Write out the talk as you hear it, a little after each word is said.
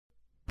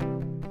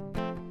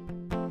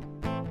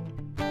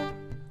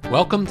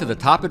Welcome to the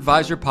Top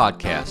Advisor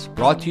Podcast,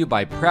 brought to you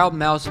by Proud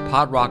Mouse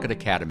PodRocket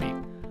Academy.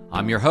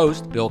 I'm your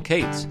host, Bill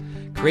Cates,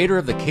 creator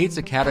of the Cates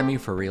Academy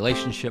for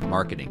Relationship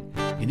Marketing.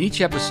 In each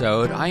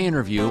episode, I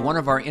interview one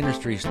of our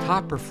industry's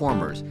top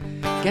performers,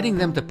 getting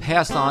them to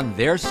pass on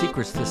their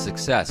secrets to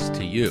success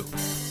to you,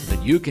 so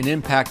that you can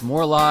impact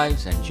more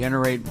lives and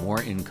generate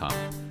more income.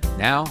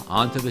 Now,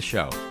 on to the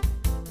show.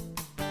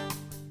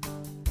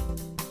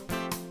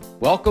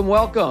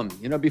 Welcome.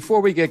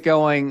 Before we get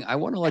going, I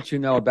want to let you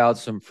know about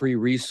some free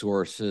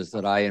resources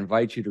that I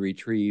invite you to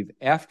retrieve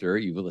after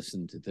you've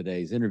listened to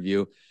today's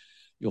interview.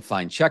 You'll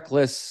find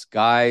checklists,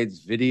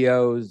 guides,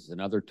 videos,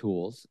 and other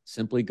tools.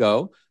 Simply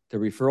go to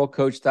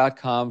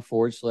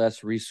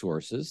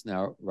referralcoach.com/resources.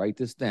 Now, write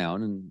this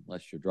down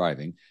unless you're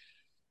driving.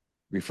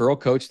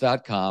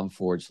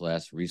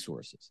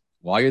 referralcoach.com/resources.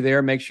 While you're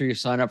there, make sure you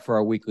sign up for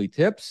our weekly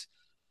tips.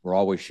 We're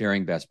always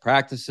sharing best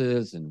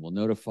practices, and we'll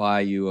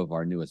notify you of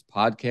our newest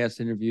podcast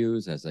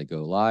interviews as they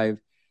go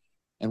live.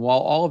 And while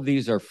all of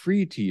these are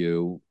free to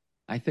you,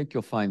 I think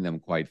you'll find them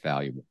quite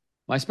valuable.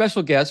 My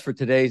special guest for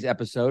today's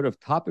episode of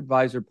Top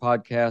Advisor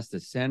Podcast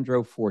is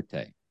Sandro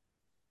Forte.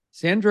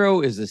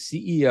 Sandro is the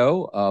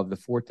CEO of the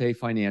Forte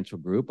Financial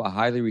Group, a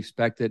highly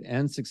respected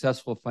and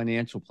successful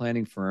financial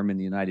planning firm in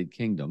the United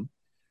Kingdom.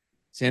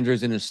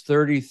 Sandro's in his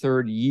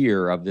 33rd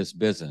year of this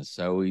business,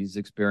 so he's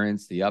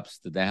experienced the ups,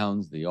 the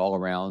downs, the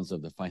all-arounds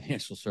of the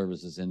financial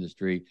services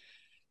industry.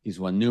 He's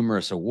won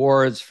numerous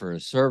awards for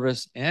his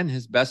service, and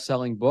his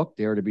best-selling book,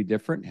 Dare to Be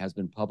Different, has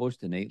been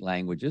published in 8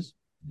 languages.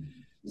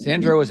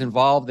 Sandro is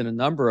involved in a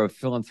number of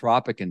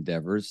philanthropic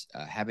endeavors,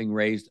 having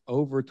raised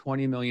over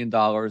 $20 million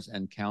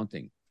and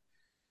counting.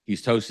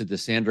 He's hosted the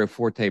Sandro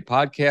Forte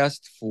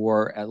podcast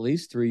for at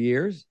least 3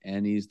 years,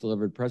 and he's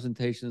delivered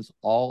presentations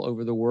all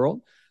over the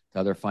world to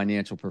other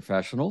financial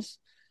professionals.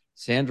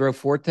 Sandro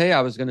Forte,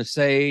 I was going to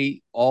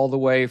say all the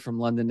way from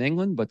London,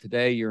 England, but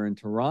today you're in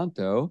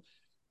Toronto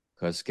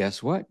because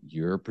guess what?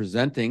 You're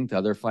presenting to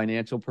other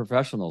financial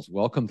professionals.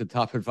 Welcome to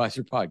Top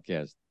Advisor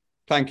Podcast.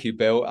 Thank you,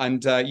 Bill.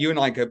 And you and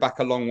I go back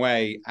a long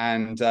way.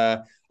 And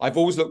I've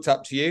always looked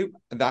up to you.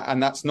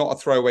 And that's not a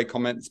throwaway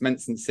comment. It's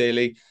meant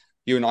sincerely.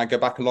 You and I go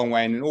back a long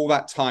way. And in all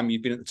that time,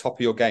 you've been at the top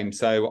of your game.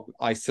 So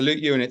I salute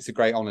you, and it's a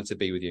great honor to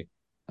be with you.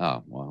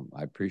 Oh, well,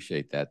 I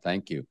appreciate that.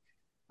 Thank you.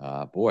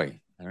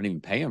 Boy, I don't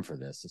even pay him for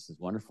this. This is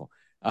wonderful.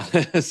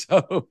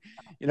 So,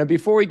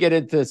 before we get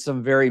into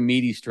some very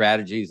meaty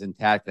strategies and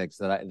tactics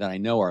that I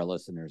know our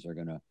listeners are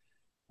going to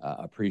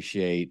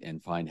appreciate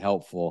and find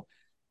helpful,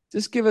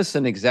 just give us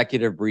an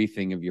executive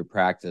briefing of your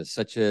practice,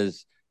 such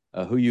as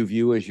who you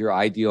view as your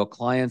ideal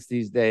clients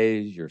these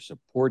days, your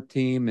support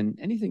team, and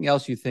anything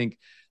else you think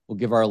will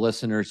give our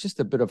listeners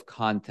just a bit of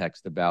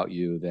context about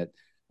you that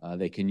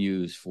they can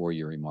use for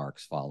your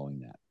remarks following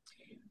that.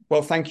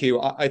 Well, thank you.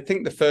 I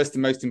think the first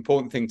and most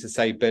important thing to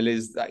say, Bill,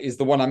 is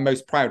the one I'm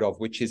most proud of,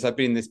 which is I've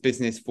been in this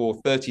business for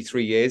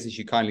 33 years, as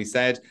you kindly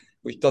said,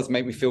 which does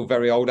make me feel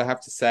very old, I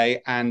have to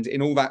say. And in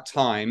all that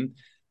time,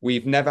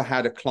 we've never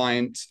had a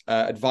client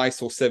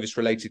advice or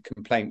service-related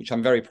complaint, which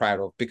I'm very proud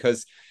of,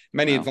 because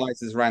many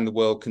advisors around the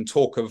world can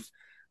talk of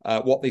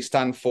what they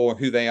stand for,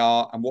 who they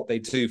are, and what they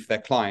do for their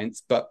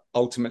clients. But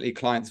ultimately,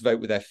 clients vote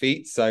with their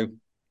feet. So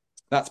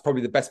that's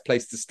probably the best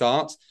place to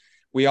start.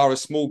 We are a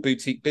small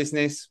boutique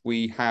business.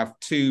 We have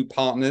 2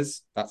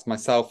 partners. That's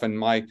myself and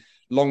my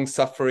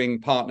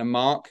long-suffering partner,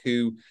 Mark,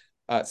 who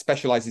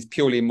specializes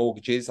purely in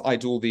mortgages. I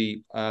do all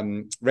the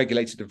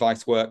regulated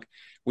advice work.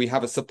 We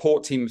have a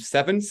support team of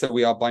 7, so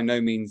we are by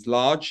no means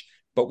large,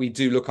 but we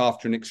do look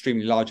after an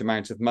extremely large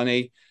amount of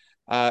money.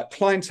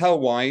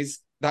 Clientele-wise,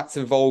 that's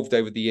evolved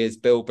over the years,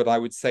 Bill, but I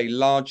would say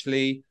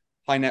largely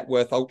high net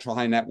worth, ultra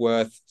high net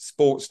worth,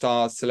 sports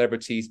stars,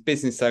 celebrities,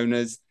 business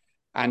owners,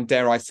 and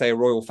dare I say a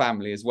royal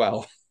family as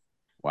well.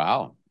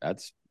 Wow.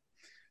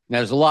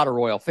 There's a lot of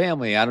royal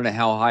family. I don't know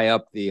how high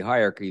up the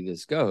hierarchy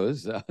this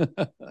goes.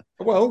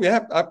 Well,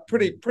 yeah,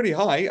 pretty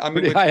high. I mean,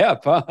 pretty high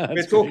up, huh?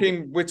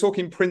 We're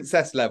talking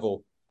princess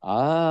level.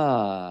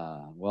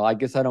 Well, I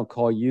guess I don't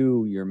call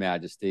you Your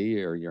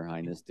Majesty or Your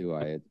Highness, do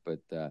I?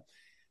 But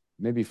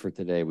maybe for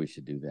today we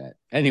should do that.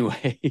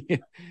 Anyway,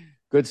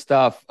 good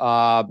stuff.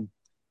 Now,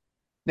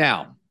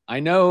 I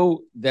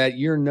know that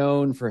you're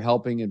known for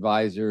helping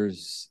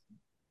advisors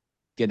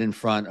get in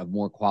front of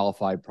more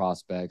qualified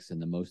prospects in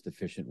the most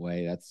efficient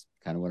way. That's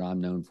kind of what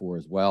I'm known for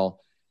as well.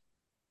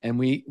 And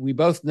we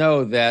both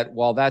know that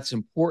while that's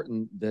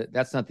important,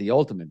 that's not the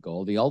ultimate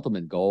goal. The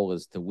ultimate goal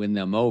is to win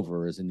them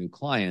over as a new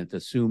client,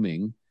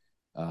 assuming,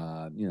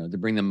 to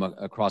bring them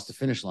across the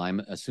finish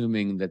line,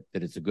 assuming that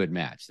it's a good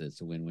match, that it's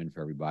a win-win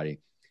for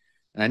everybody.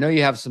 And I know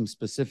you have some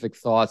specific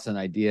thoughts and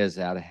ideas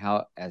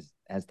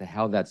as to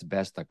how that's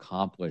best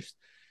accomplished.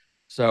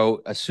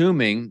 So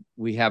assuming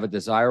we have a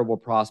desirable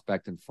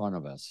prospect in front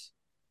of us,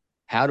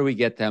 how do we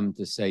get them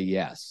to say,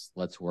 yes,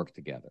 let's work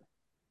together?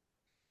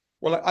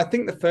 Well, I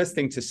think the first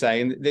thing to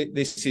say, and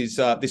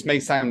this may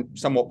sound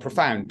somewhat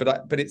profound,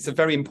 but it's a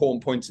very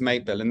important point to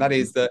make, Bill, and that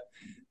is that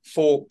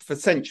for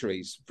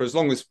centuries, for as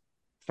long as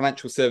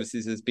financial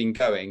services has been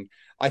going,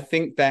 I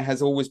think there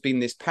has always been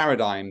this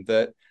paradigm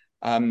that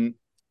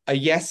a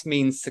yes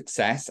means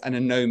success and a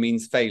no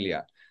means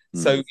failure.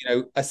 So,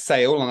 a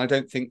sale, and I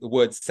don't think the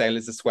word sale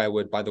is a swear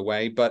word, by the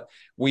way, but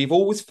we've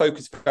always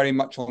focused very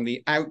much on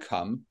the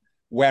outcome.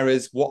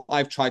 Whereas what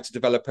I've tried to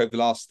develop over the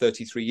last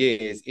 33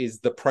 years is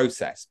the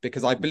process,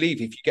 because I believe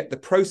if you get the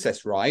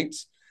process right,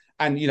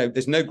 and,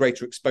 there's no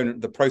greater exponent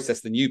of the process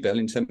than you, Bill,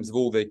 in terms of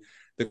all the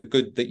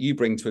good that you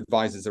bring to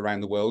advisors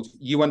around the world,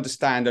 you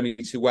understand only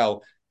too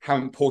well how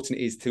important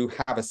it is to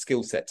have a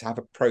skill set, to have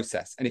a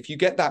process. And if you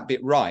get that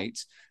bit right,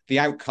 the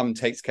outcome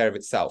takes care of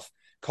itself.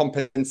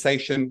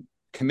 Compensation,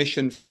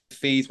 commission,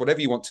 fees,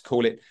 whatever you want to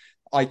call it,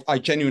 I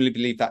genuinely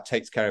believe that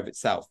takes care of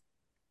itself.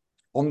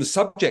 On the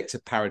subject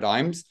of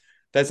paradigms,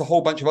 there's a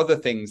whole bunch of other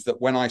things that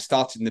when I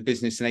started in the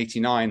business in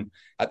 89,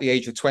 at the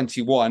age of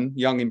 21,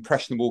 young,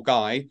 impressionable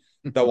guy,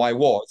 though I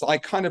was, I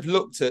kind of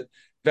looked at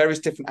various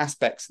different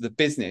aspects of the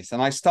business.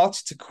 And I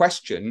started to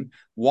question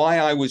why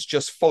I was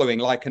just following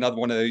like another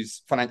one of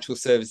those financial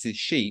services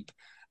sheep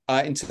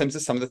in terms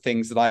of some of the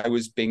things that I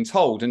was being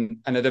told. And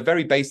at a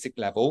very basic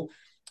level,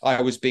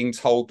 I was being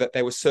told that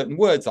there were certain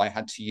words I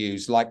had to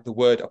use, like the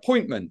word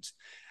appointment.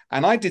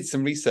 And I did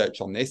some research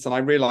on this, and I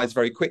realized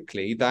very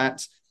quickly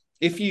that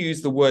if you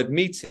use the word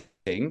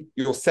meeting,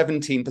 you're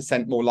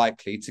 17% more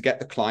likely to get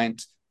the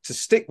client to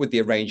stick with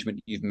the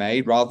arrangement you've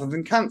made rather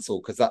than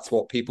cancel, because that's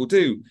what people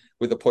do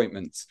with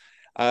appointments.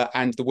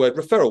 And the word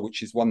referral,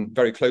 which is one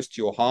very close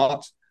to your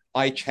heart,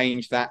 I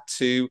changed that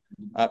to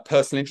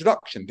personal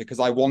introduction, because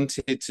I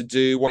wanted to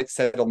do what it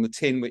said on the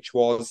tin, which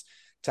was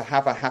to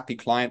have a happy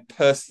client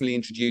personally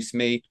introduce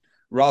me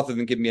rather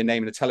than give me a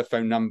name and a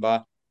telephone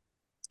number.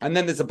 And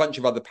then there's a bunch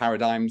of other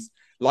paradigms,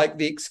 like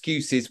the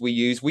excuses we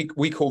use. We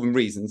call them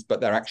reasons,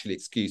 but they're actually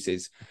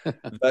excuses.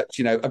 But,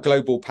 a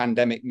global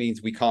pandemic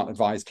means we can't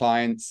advise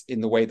clients in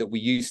the way that we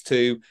used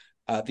to.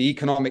 The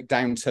economic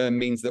downturn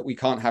means that we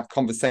can't have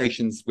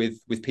conversations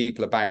with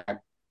people about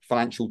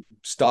financial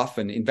stuff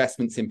and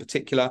investments in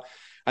particular.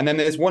 And then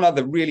there's one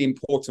other really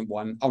important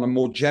one on a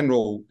more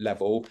general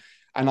level.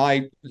 And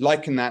I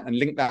liken that and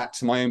link that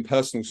to my own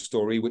personal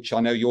story, which I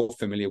know you're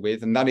familiar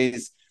with. And that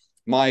is,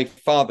 my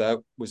father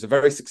was a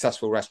very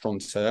successful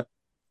restaurateur.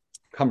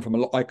 I come from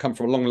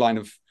a long line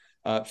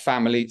of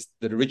families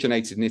that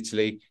originated in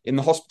Italy in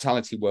the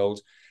hospitality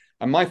world.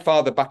 And my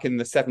father back in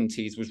the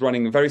 70s was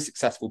running a very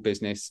successful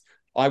business.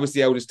 I was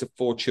the eldest of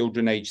 4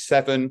 children, age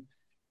 7.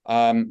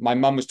 My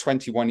mum was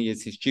 21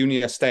 years his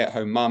junior,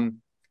 stay-at-home mum.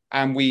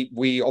 And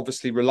we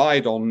obviously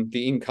relied on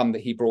the income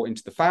that he brought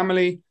into the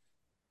family,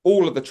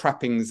 all of the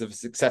trappings of a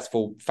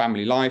successful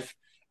family life.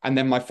 And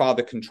then my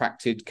father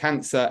contracted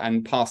cancer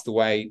and passed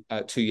away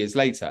 2 years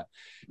later.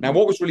 Now,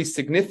 what was really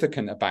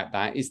significant about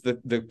that is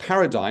the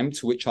paradigm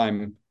to which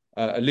I'm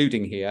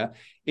alluding here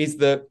is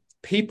that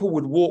people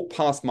would walk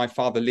past my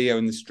father, Leo,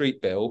 in the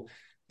street, Bill,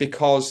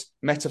 because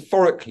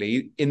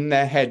metaphorically in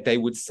their head, they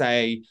would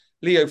say,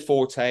 Leo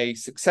Forte,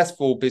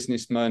 successful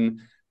businessman,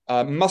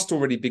 must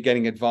already be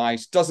getting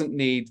advice, doesn't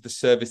need the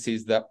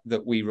services that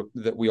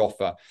we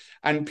offer.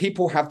 And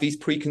people have these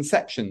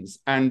preconceptions,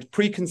 and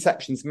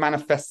preconceptions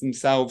manifest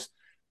themselves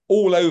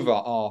all over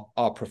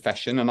our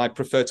profession. And I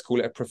prefer to call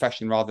it a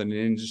profession rather than an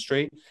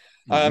industry.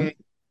 Mm-hmm.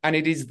 And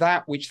it is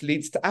that which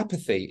leads to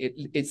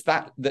apathy. It's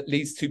that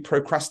leads to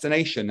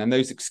procrastination and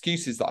those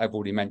excuses that I've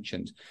already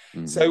mentioned.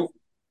 Mm-hmm. So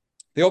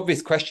the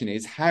obvious question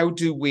is, how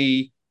do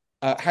we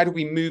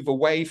move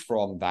away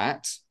from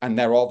that? And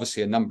there are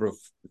obviously a number of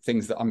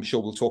things that I'm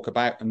sure we'll talk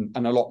about and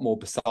a lot more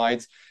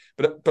besides.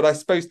 But I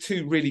suppose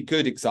 2 really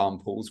good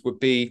examples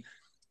would be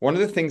one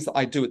of the things that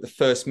I do at the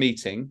first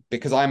meeting,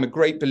 because I am a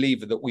great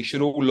believer that we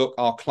should all look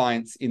our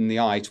clients in the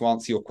eye to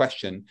answer your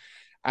question.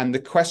 And the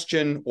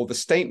question or the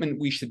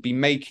statement we should be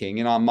making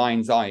in our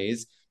mind's eye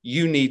is,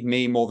 you need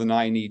me more than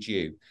I need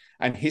you.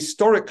 And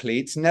historically,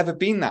 it's never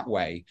been that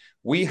way.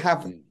 We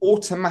have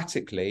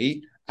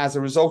automatically, as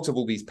a result of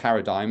all these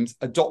paradigms,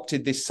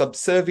 adopted this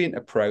subservient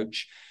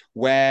approach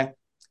where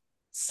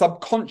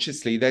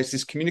subconsciously there's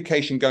this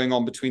communication going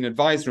on between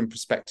advisor and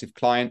prospective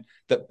client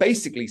that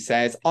basically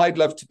says, I'd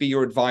love to be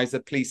your advisor,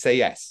 please say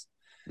yes.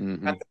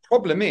 Mm-hmm. And the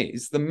problem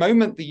is, the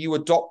moment that you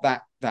adopt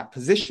that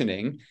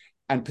positioning,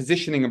 and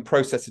positioning and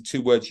process are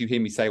 2 words you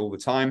hear me say all the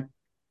time,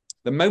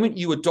 the moment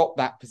you adopt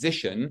that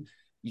position,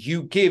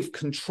 you give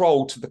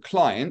control to the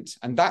client.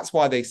 And that's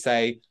why they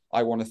say,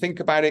 I want to think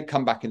about it,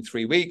 come back in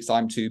 3 weeks,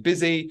 I'm too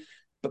busy.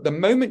 But the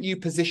moment you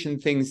position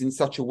things in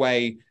such a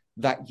way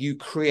that you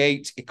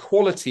create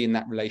equality in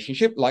that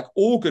relationship, like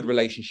all good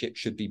relationships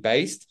should be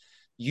based,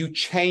 you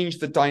change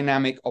the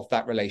dynamic of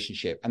that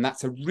relationship. And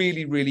that's a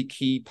really, really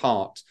key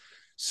part.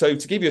 So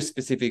to give you a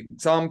specific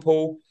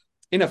example,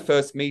 in a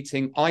first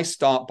meeting, I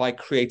start by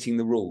creating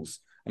the rules.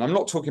 And I'm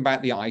not talking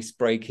about the ice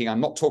breaking. I'm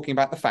not talking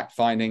about the fact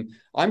finding.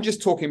 I'm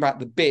just talking about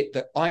the bit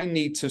that I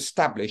need to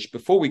establish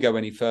before we go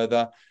any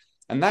further.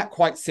 And that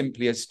quite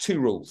simply has 2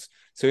 rules.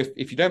 So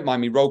if you don't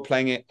mind me role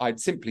playing it, I'd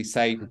simply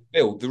say,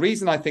 Bill, the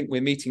reason I think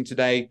we're meeting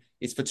today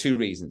is for 2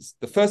 reasons.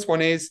 The first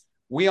one is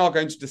we are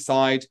going to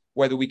decide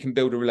whether we can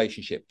build a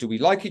relationship. Do we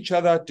like each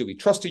other? Do we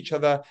trust each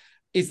other?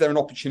 Is there an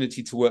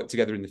opportunity to work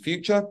together in the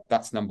future?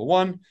 That's number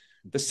 1.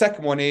 The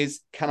second one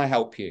is, can I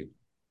help you?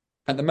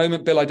 At the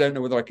moment, Bill, I don't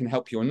know whether I can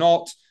help you or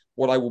not.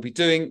 What I will be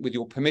doing, with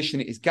your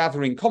permission, is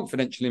gathering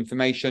confidential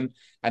information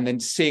and then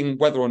seeing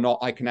whether or not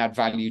I can add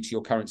value to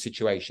your current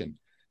situation.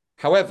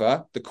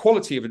 However, the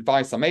quality of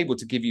advice I'm able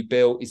to give you,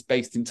 Bill, is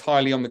based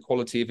entirely on the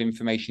quality of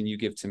information you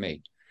give to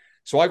me.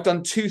 So I've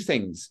done two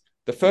things.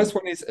 The first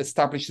one is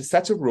establish a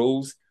set of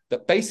rules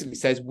that basically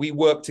says we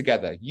work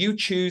together. You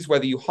choose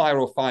whether you hire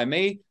or fire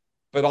me,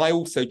 but I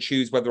also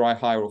choose whether I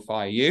hire or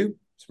fire you.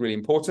 It's really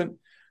important.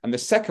 And the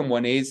second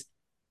one is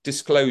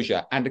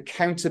disclosure and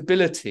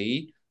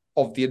accountability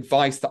of the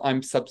advice that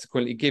I'm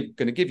subsequently going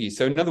to give you.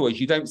 So in other words,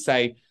 you don't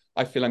say,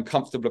 I feel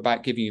uncomfortable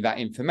about giving you that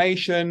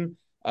information.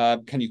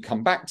 Can you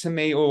come back to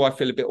me? Or I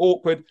feel a bit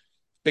awkward,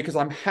 because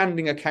I'm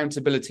handing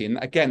accountability. And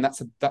again,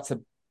 that's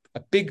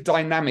a big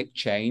dynamic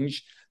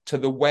change to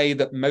the way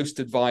that most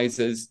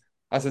advisors,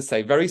 as I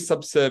say, very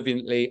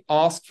subserviently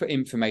ask for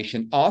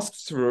information, ask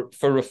for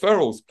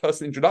referrals,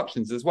 personal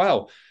introductions as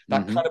well.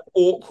 That kind of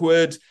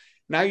awkward,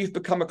 now you've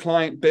become a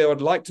client, Bill,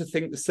 I'd like to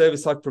think the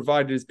service I've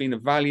provided has been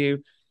of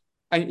value.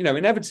 And,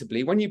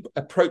 inevitably, when you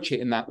approach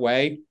it in that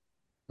way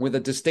with a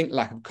distinct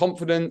lack of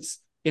confidence,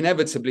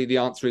 inevitably the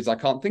answer is, I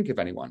can't think of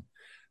anyone.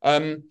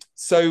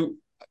 So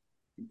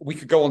we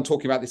could go on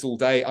talking about this all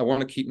day. I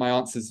want to keep my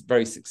answers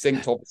very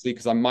succinct, obviously,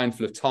 because I'm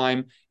mindful of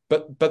time.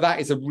 But that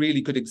is a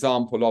really good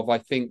example of, I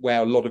think,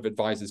 where a lot of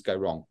advisors go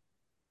wrong.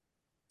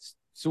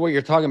 So what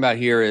you're talking about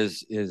here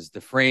is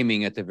the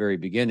framing at the very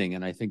beginning,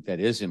 and I think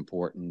that is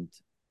important.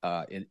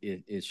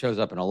 It shows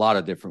up in a lot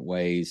of different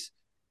ways.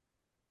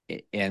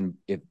 And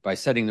if by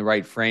setting the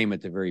right frame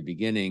at the very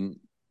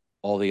beginning,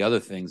 all the other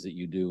things that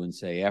you do and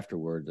say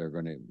afterwards are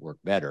going to work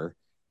better.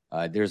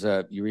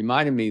 You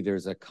reminded me,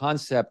 there's a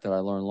concept that I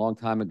learned a long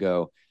time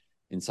ago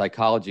in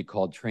psychology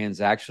called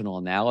transactional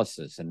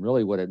analysis. And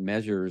really what it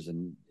measures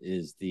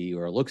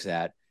looks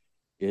at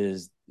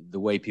is the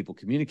way people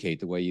communicate,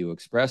 the way you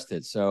expressed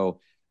it.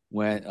 So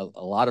when a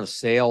lot of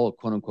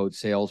quote unquote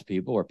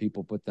salespeople, or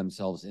people put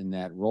themselves in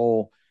that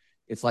role,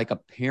 it's like a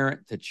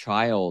parent to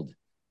child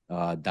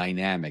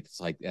dynamic.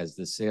 It's like, as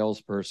the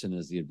salesperson,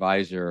 as the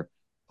advisor,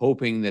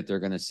 hoping that they're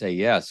going to say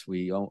yes,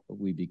 we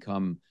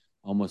become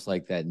almost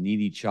like that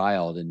needy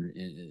child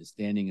and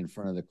standing in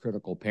front of the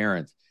critical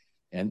parent.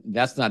 And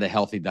that's not a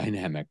healthy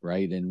dynamic,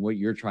 right? And what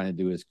you're trying to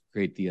do is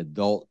create the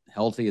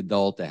healthy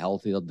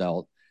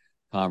adult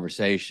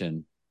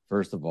conversation,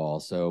 first of all.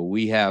 So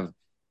we have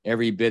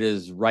every bit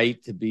as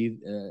right to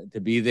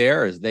be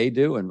there as they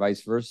do, and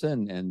vice versa.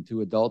 And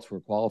two adults, we're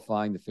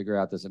qualifying to figure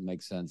out, does it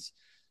make sense,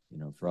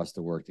 for us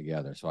to work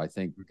together. So I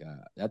think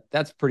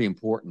that's pretty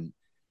important.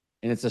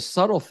 And it's a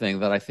subtle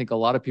thing that I think a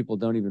lot of people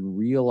don't even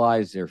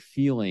realize they're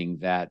feeling,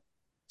 that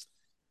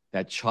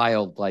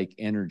childlike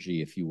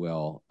energy, if you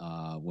will,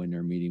 when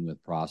they're meeting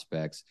with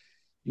prospects.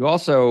 You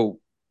also,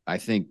 I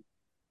think,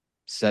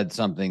 said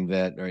something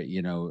that,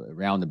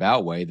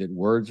 roundabout way, that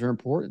words are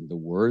important. The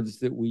words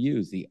that we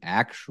use, the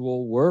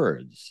actual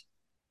words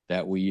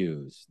that we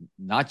use,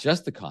 not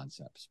just the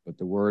concepts, but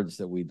the words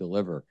that we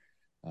deliver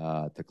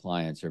to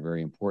clients are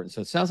very important.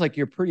 So it sounds like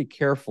you're pretty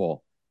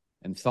careful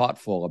and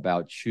thoughtful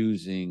about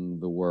choosing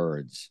the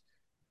words.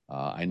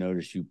 I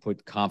noticed you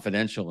put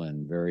confidential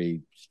in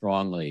very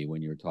strongly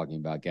when you were talking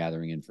about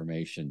gathering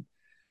information.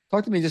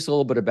 Talk to me just a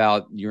little bit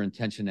about your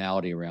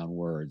intentionality around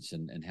words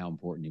and how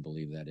important you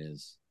believe that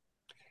is.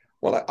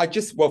 Well,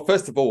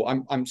 first of all,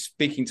 I'm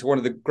speaking to one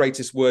of the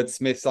greatest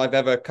wordsmiths I've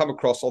ever come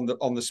across on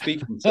the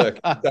speaking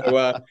circuit.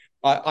 So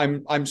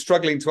I'm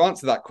struggling to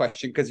answer that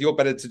question, because you're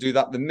better to do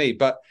that than me.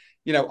 But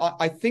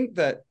I think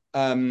that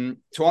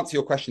to answer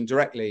your question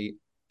directly,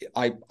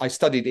 I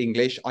studied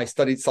English, I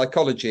studied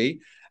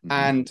psychology,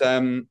 and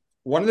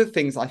one of the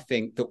things I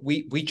think that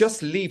we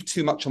just leave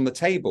too much on the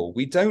table.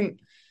 We don't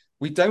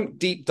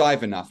deep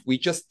dive enough. We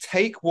just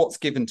take what's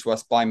given to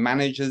us by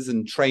managers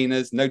and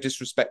trainers, no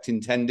disrespect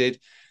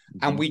intended,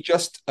 and we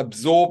just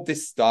absorb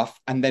this stuff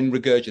and then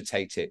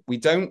regurgitate it. We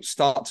don't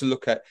start to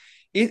look at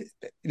it.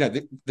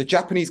 The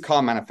Japanese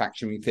car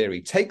manufacturing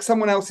theory: take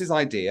someone else's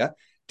idea,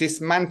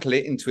 dismantle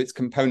it into its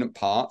component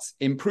parts,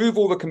 improve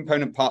all the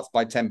component parts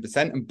by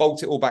 10%, and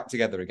bolt it all back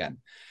together again.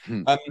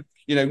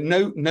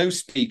 No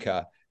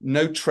speaker,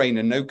 no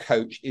trainer, no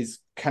coach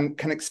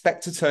can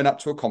expect to turn up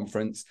to a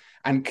conference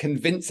and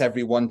convince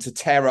everyone to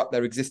tear up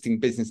their existing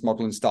business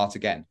model and start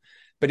again.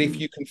 But if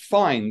you can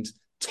find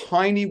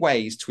tiny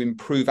ways to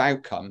improve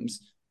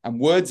outcomes, and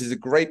words is a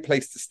great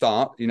place to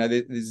start.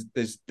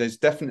 There's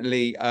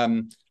definitely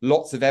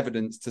lots of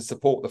evidence to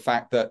support the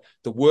fact that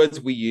the words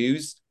we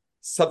use,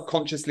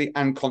 subconsciously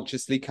and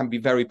consciously, can be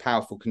very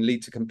powerful, can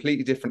lead to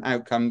completely different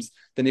outcomes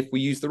than if we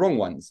use the wrong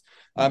ones.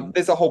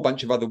 There's a whole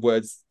bunch of other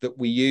words that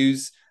we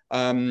use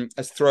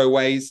as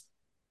throwaways.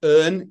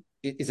 Earn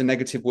is a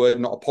negative word,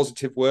 not a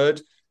positive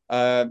word.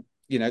 The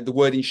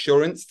word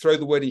insurance, throw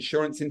the word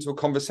insurance into a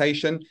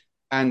conversation,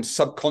 and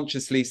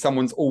subconsciously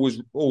someone's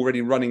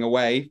already running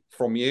away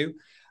from you.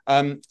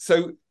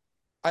 So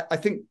I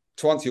think,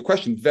 to answer your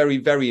question, very,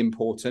 very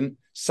important,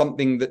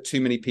 something that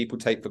too many people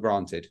take for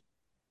granted.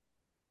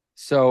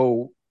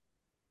 So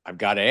I've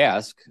got to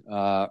ask,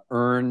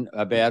 earn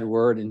a bad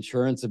word,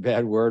 insurance a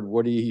bad word.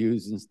 What do you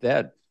use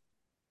instead?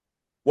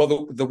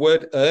 Well, the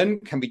word earn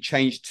can be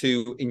changed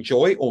to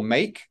enjoy or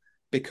make,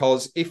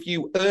 because if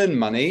you earn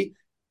money,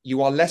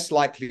 you are less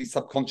likely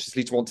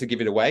subconsciously to want to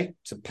give it away,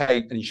 to pay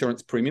an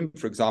insurance premium,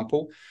 for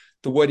example.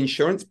 The word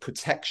insurance,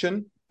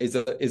 protection, is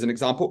an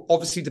example,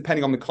 obviously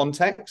depending on the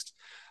context.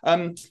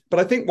 But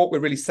I think what we're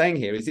really saying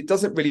here is it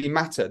doesn't really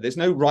matter. There's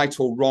no right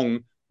or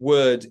wrong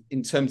word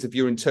in terms of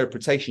your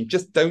interpretation.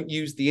 Just don't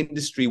use the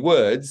industry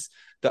words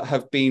that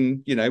have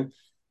been,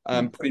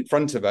 put in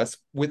front of us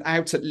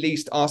without at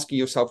least asking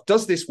yourself,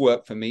 does this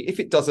work for me? If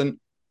it doesn't,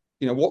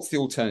 what's the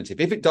alternative?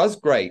 If it does,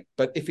 great.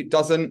 But if it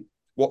doesn't,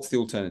 what's the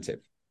alternative?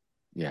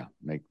 Yeah,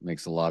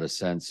 makes a lot of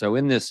sense. So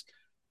in this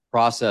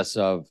process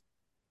of,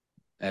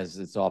 as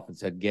it's often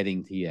said,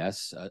 getting to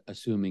yes,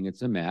 assuming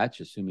it's a match,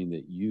 assuming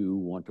that you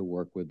want to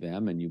work with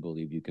them and you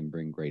believe you can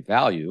bring great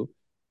value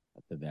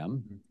to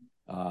them,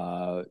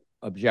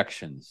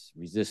 objections,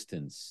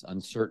 resistance,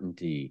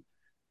 uncertainty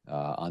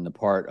on the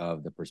part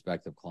of the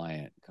prospective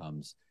client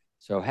comes.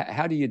 So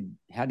how do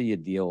you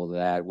deal with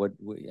that?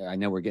 I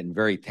know we're getting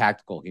very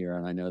tactical here,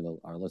 and I know that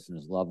our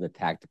listeners love the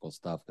tactical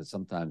stuff, because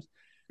sometimes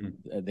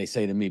they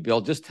say to me, Bill,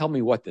 just tell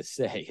me what to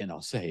say and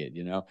I'll say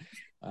it,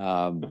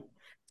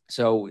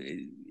 So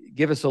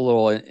give us a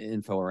little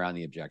info around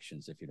the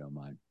objections, if you don't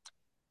mind.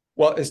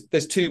 Well,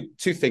 there's two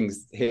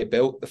things here,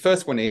 Bill. The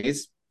first one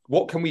is,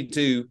 what can we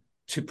do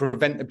to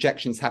prevent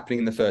objections happening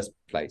in the first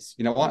place?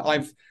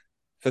 I've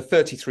for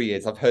 33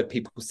 years, I've heard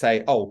people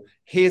say, oh,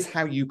 here's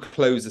how you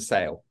close a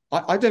sale.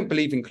 I don't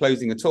believe in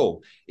closing at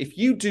all. If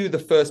you do the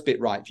first bit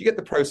right, if you get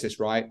the process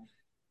right,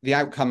 the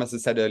outcome, as I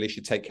said earlier,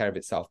 should take care of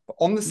itself. But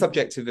on the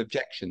subject of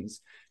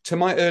objections, to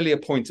my earlier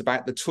point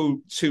about the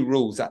two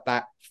rules at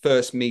that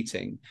first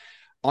meeting,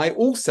 I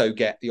also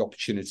get the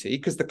opportunity,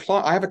 because the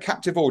client, I have a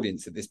captive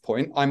audience at this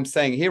point. I'm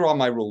saying, here are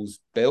my rules,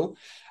 Bill.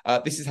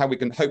 This is how we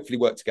can hopefully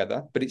work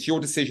together, but it's your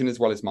decision as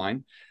well as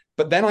mine.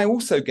 But then I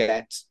also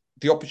get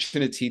the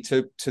opportunity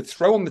to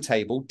throw on the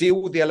table,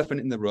 deal with the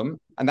elephant in the room.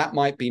 And that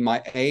might be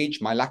my age,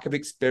 my lack of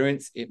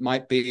experience. It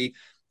might be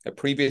a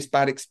previous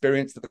bad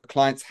experience that the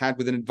client's had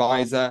with an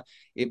advisor.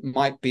 It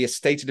might be a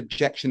stated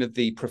objection of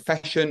the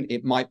profession.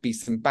 It might be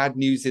some bad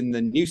news in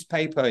the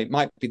newspaper. It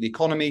might be the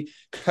economy,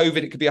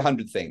 COVID. It could be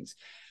 100 things.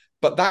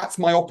 But that's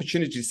my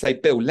opportunity to say,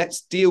 Bill,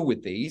 let's deal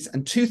with these.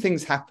 And two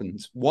things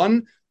happened.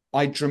 One,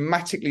 I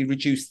dramatically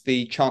reduce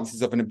the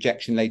chances of an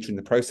objection later in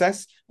the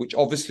process, which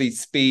obviously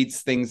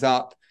speeds things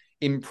up,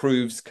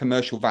 improves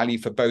commercial value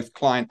for both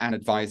client and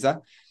advisor.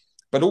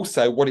 But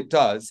also what it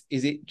does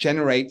is it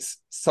generates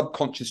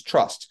subconscious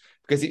trust,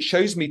 because it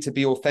shows me to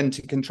be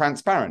authentic and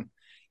transparent.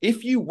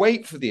 If you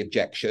wait for the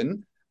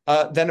objection,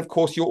 then of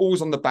course you're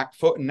always on the back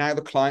foot, and now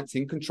the client's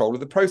in control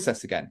of the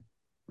process again.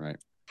 Right.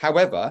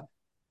 However,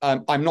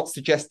 I'm not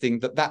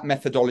suggesting that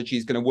methodology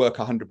is going to work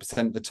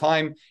 100% of the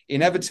time.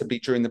 Inevitably,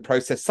 during the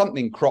process,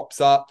 something crops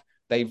up.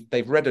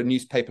 They've read a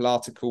newspaper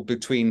article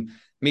between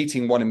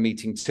meeting one and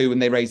meeting two,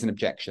 and they raise an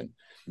objection.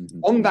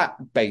 On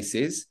that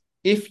basis,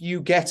 if you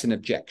get an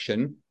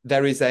objection,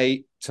 there is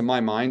to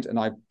my mind, and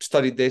I've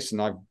studied this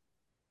and I've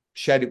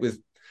shared it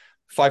with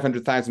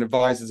 500,000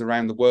 advisors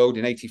around the world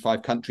in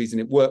 85 countries,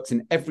 and it works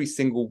in every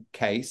single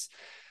case.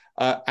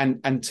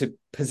 And to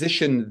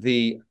position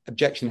the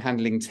objection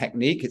handling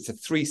technique, it's a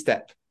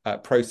 3-step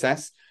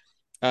process.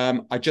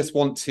 I just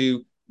want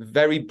to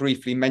very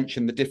briefly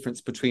mention the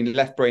difference between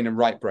left brain and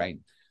right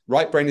brain.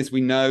 Right brain, as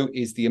we know,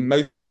 is the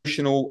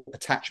emotional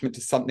attachment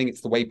to something.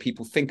 It's the way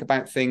people think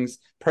about things,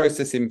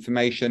 process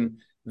information,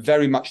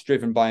 very much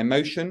driven by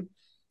emotion.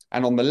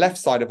 And on the left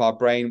side of our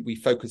brain, we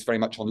focus very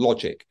much on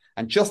logic.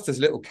 And just as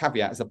a little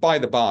caveat, as a by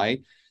the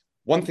by,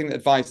 one thing that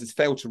advisors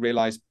fail to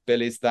realize,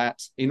 Bill, is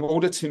that in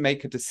order to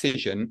make a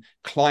decision,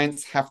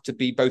 clients have to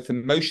be both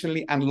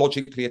emotionally and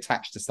logically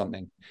attached to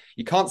something.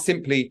 You can't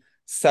simply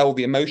sell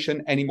the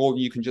emotion any more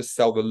than you can just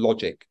sell the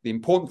logic. The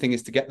important thing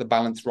is to get the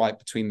balance right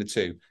between the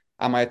two.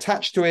 Am I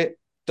attached to it?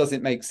 Does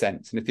it make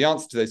sense? And if the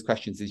answer to those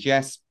questions is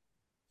yes,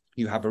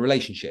 you have a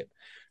relationship.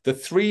 The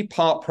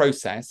 3-part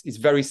process is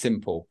very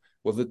simple.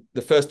 Well,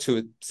 the first two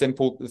are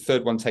simple. The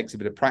third one takes a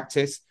bit of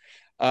practice.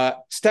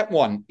 Step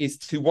one is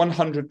to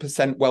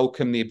 100%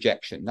 welcome the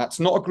objection. That's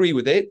not agree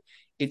with it.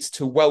 It's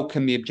to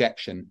welcome the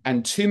objection.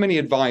 And too many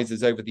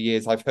advisors over the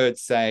years I've heard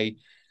say,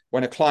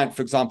 when a client,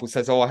 for example,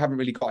 says, oh, I haven't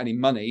really got any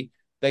money,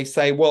 they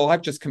say, well,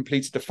 I've just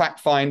completed a fact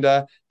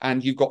finder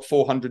and you've got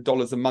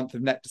 $400 a month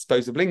of net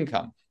disposable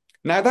income.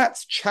 Now,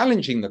 that's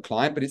challenging the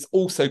client, but it's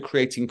also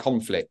creating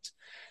conflict.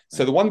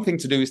 So the one thing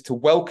to do is to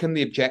welcome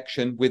the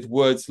objection with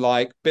words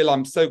like, Bill,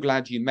 I'm so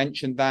glad you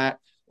mentioned that,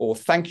 or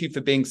thank you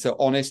for being so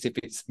honest if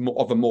it's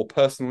of a more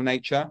personal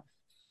nature.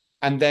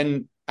 And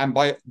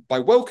by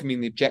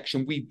welcoming the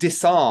objection, we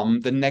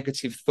disarm the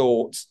negative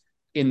thoughts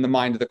in the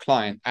mind of the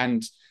client.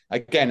 And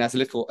again, as a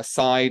little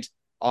aside,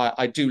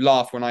 I do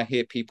laugh when I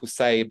hear people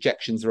say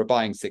objections are a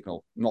buying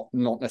signal. Not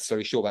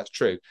necessarily sure that's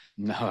true.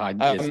 No,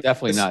 it's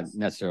definitely not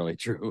necessarily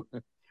true.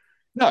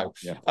 No.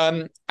 Yeah.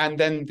 And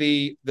then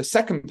the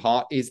second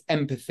part is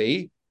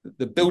empathy.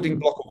 the building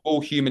block of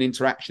all human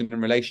interaction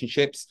and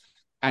relationships.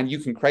 And you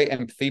can create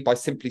empathy by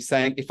simply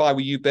saying, if I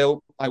were you,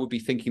 Bill, I would be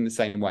thinking the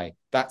same way.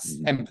 That's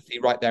empathy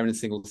right there in a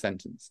single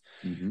sentence.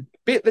 The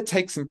bit that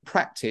takes some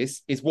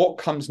practice is what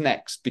comes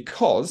next,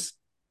 because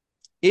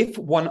if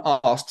one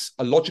asks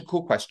a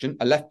logical question,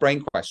 a left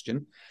brain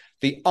question,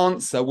 the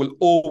answer will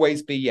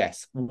always be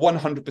yes,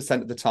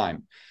 100% of the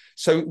time.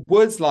 So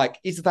words like,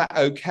 is that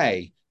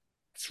okay?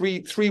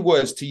 Three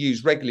words to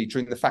use regularly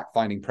during the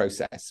fact-finding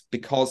process,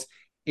 because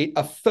it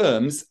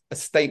affirms a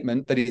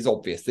statement that is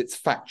obvious, it's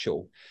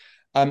factual.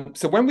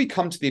 So when we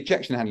come to the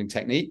objection handling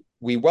technique,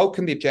 we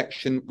welcome the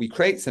objection, we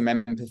create some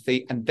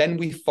empathy, and then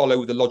we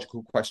follow with a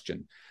logical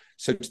question.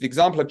 So to the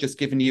example I've just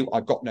given you,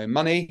 I've got no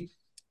money.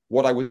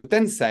 What I would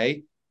then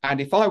say,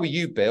 and if I were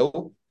you,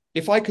 Bill,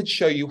 if I could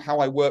show you how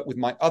I work with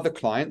my other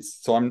clients,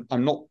 so I'm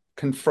not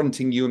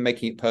confronting you and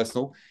making it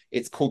personal.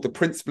 It's called the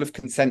principle of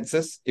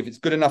consensus. If it's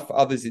good enough for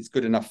others, it's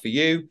good enough for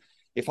you.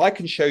 If I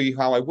can show you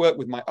how I work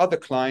with my other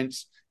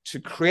clients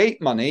to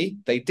create money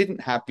they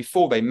didn't have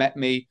before they met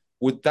me,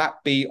 would that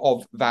be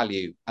of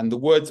value? And the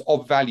words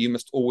of value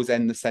must always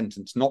end the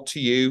sentence, not to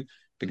you,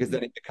 because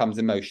then it becomes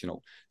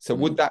emotional. So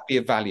would that be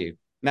of value?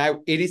 Now,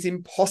 it is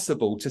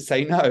impossible to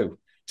say no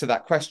to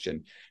that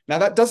question. Now,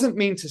 that doesn't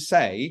mean to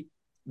say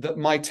that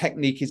my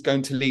technique is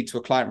going to lead to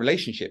a client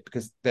relationship,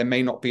 because there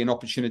may not be an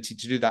opportunity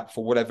to do that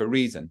for whatever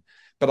reason.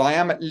 But I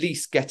am at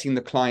least getting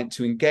the client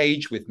to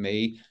engage with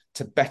me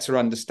to better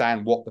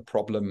understand what the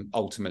problem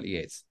ultimately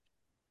is.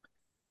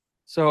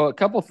 So a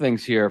couple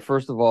things here.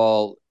 First of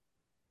all,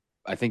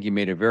 I think you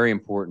made a very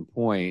important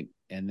point,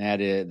 and that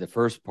is, the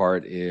first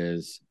part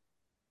is,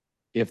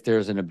 if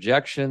there's an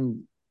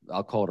objection,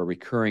 I'll call it a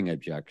recurring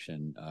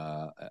objection,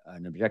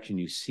 an objection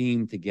you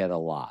seem to get a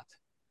lot,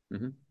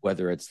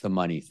 whether it's the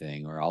money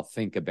thing, or I'll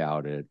think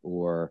about it,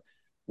 or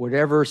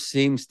whatever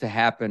seems to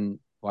happen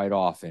quite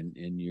often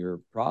in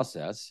your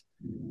process,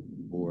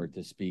 or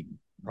to speak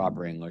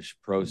proper English,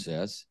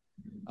 process,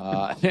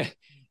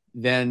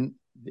 then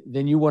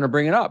you want to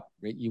bring it up,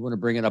 right? You want to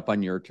bring it up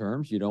on your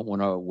terms. You don't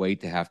want to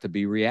wait to have to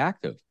be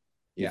reactive.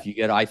 If you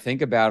get, I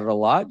think about it a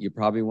lot, you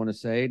probably want to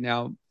say,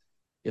 now,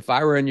 if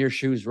I were in your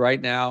shoes right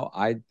now,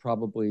 I'd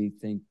probably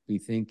be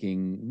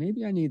thinking,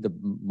 maybe I need to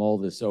mull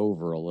this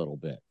over a little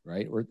bit,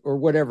 right? Or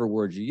whatever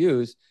words you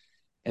use.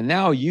 And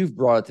now you've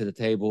brought it to the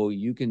table.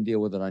 You can deal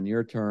with it on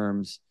your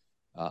terms,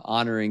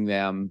 honoring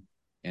them,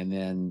 and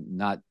then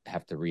not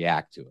have to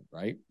react to it,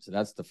 right? So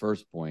that's the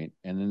first point.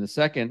 And then the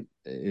second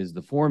is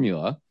the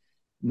formula.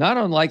 Not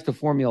unlike the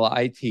formula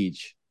I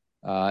teach.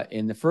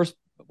 In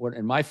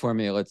my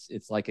formula,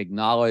 it's like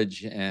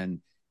acknowledge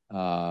and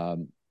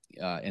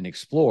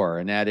explore,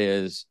 and that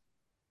is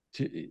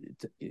to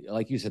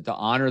like you said, to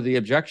honor the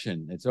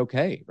objection. It's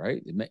okay,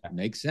 right? It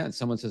makes sense.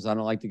 Someone says, I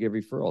don't like to give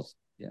referrals.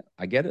 Yeah,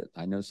 I get it.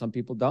 I know some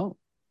people don't.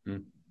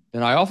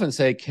 Then I often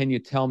say, can you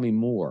tell me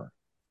more?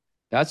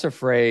 That's a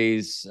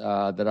phrase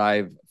that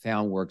I've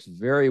found works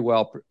very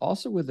well,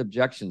 also with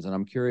objections. And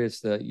I'm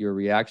curious your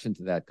reaction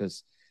to that,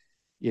 because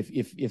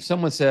if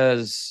someone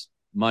says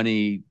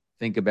money,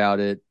 think about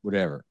it,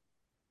 whatever,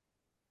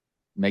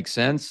 makes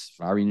sense.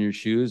 If I were in your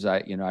shoes,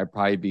 I'd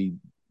probably be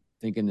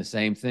thinking the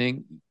same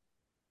thing.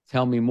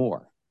 Tell me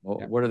more.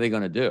 Well, what are they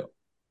going to do?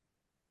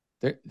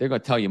 They're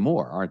going to tell you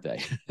more, aren't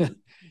they?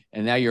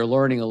 And now you're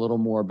learning a little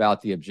more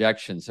about the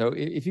objection. So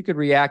if you could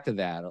react to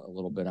that a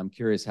little bit, I'm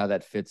curious how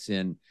that fits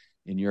in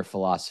your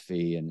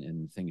philosophy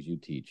and things you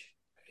teach.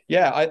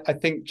 Yeah, I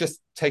think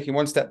just taking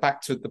one step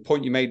back to the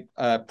point you made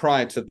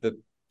prior to the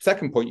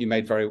second point you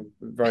made very,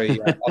 very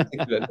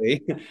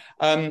articulately.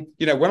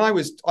 When I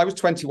was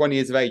 21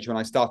 years of age when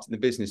I started the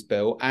business,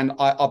 Bill, and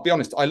I'll be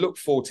honest, I look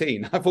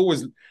 14. I've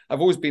always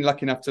been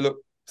lucky enough to look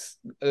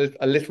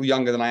a little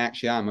younger than I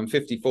actually am. I'm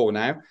 54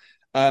 now.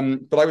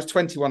 But I was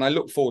 21. I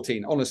looked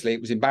 14. Honestly,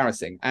 it was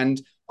embarrassing.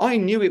 And I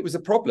knew it was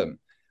a problem.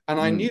 And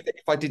I knew that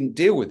if I didn't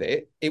deal with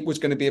it, it was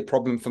going to be a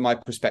problem for my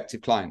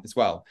prospective client as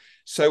well.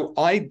 So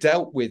I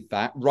dealt with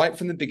that right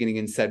from the beginning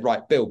and said,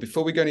 right, Bill,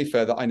 before we go any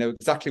further, I know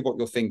exactly what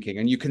you're thinking.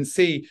 And you can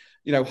see,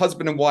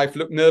 husband and wife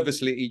look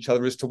nervously at each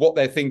other as to what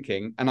they're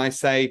thinking. And I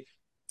say,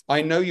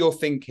 I know you're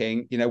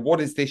thinking,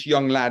 what is this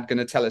young lad going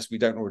to tell us we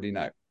don't already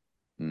know?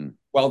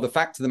 Well, the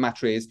fact of the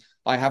matter is,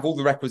 I have all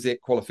the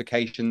requisite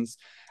qualifications.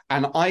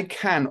 And I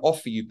can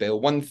offer you,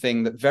 Bill, one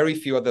thing that very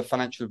few other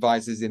financial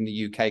advisors in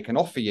the UK can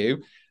offer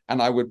you.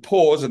 And I would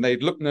pause and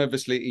they'd look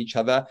nervously at each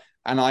other.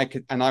 And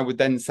I would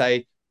then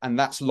say, and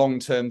that's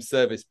long-term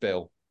service,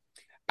 Bill.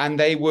 And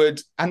they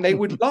would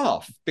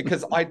laugh,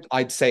 because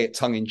I'd say it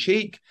tongue in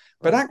cheek.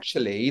 But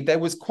actually, there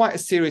was quite a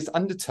serious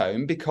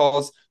undertone,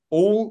 because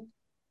all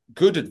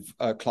good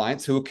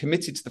clients who are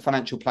committed to the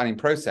financial planning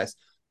process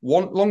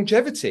want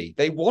longevity.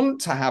 They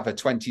want to have a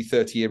 20,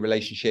 30-year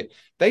relationship.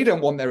 They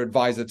don't want their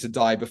advisor to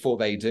die before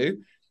they do.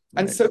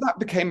 And so that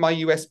became my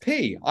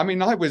USP. I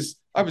mean, I was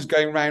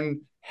going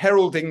around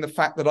heralding the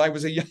fact that I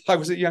was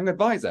a young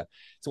advisor.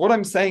 So what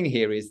I'm saying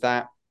here is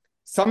that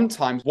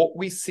sometimes what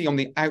we see on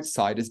the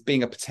outside as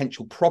being a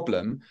potential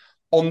problem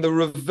on the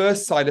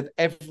reverse side of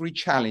every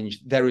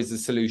challenge, there is a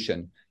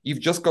solution.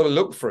 You've just got to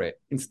look for it.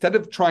 Instead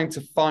of trying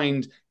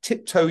to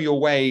tiptoe your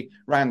way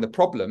around the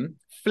problem,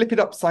 flip it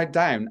upside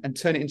down and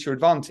turn it into your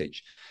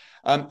advantage.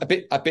 A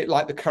bit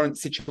like the current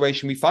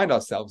situation we find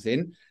ourselves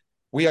in.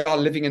 We are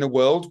living in a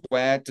world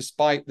where,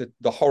 despite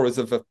the horrors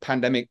of a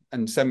pandemic,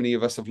 and so many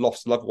of us have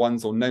lost loved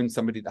ones or known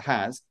somebody that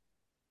has,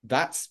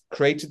 that's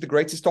created the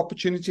greatest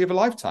opportunity of a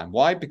lifetime.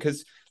 Why?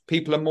 Because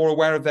people are more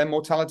aware of their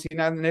mortality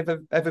now than they've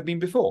ever been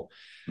before.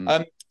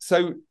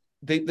 So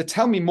the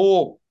tell me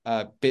more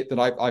bit that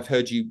I've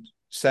heard you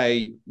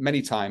say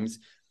many times,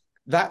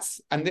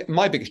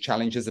 my biggest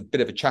challenge as a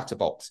bit of a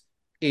chatterbox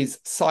is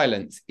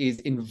silence, is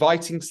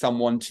inviting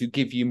someone to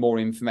give you more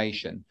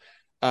information.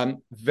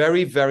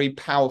 Very, very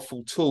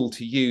powerful tool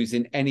to use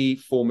in any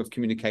form of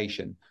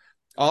communication.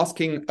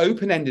 Asking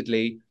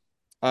open-endedly,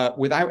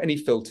 without any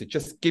filter,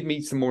 just give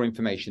me some more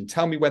information.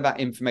 Tell me where that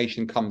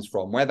information comes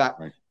from, where that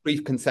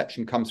brief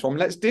conception comes from.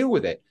 Let's deal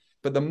with it.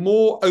 But the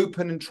more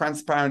open and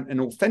transparent and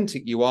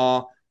authentic you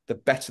are, the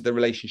better the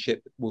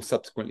relationship will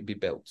subsequently be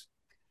built.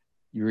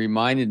 You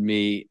reminded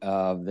me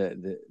of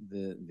the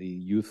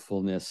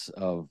youthfulness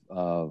of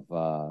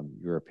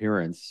your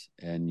appearance,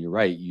 and you're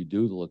right. You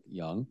do look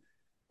young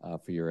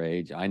for your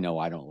age. I know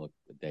I don't look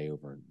a day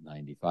over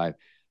 95.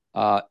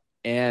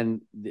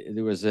 And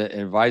there was an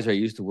advisor I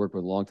used to work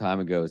with a long time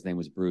ago. His name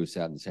was Bruce,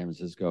 out in San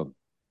Francisco.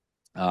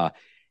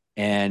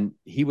 And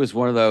he was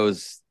one of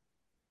those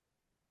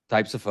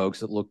types of folks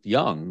that looked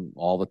young,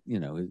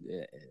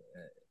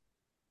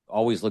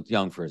 always looked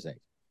young for his age.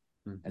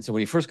 And so when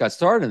he first got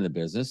started in the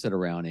business at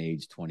around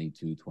age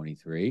 22,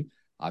 23,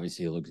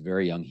 obviously he looks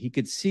very young. He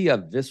could see a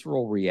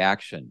visceral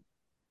reaction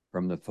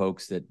from the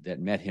folks that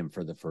met him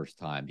for the first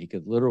time. He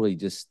could literally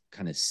just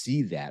kind of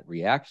see that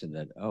reaction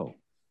that, oh,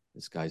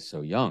 this guy's so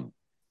young.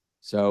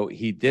 So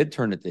he did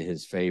turn it to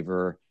his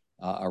favor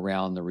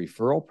around the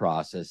referral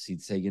process.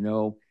 He'd say,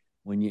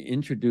 when you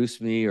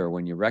introduce me or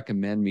when you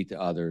recommend me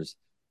to others,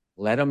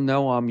 let them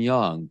know I'm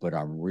young, but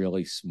I'm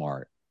really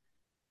smart.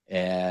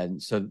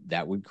 And so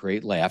that would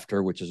create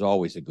laughter, which is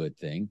always a good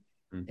thing.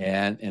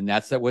 And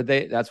that's what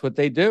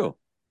they do.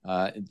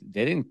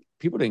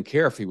 People didn't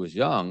care if he was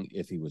young,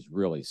 if he was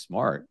really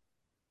smart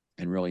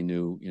and really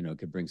knew,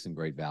 could bring some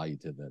great value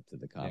to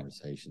the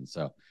conversation.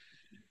 So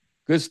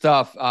good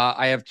stuff.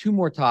 I have two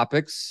more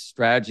topics,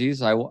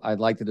 strategies I'd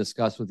like to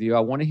discuss with you. I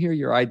want to hear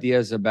your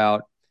ideas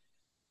about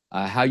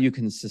how you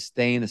can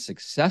sustain a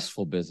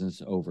successful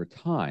business over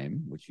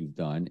time, which you've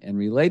done. And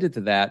related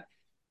to that,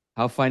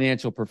 how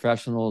financial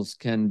professionals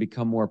can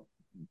become more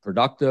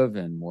productive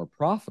and more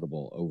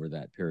profitable over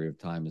that period of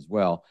time as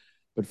well.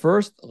 But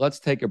first, let's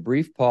take a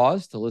brief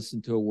pause to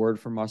listen to a word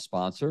from our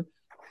sponsor,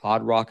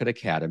 PodRocket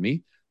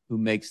Academy, who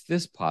makes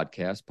this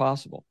podcast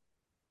possible.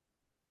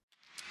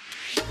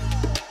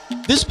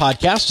 This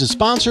podcast is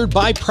sponsored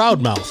by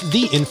Proudmouth,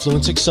 the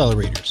Influence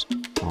Accelerators.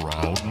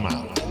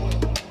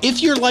 Proudmouth.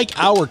 If you're like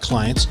our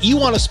clients, you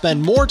want to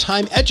spend more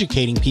time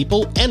educating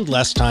people and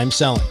less time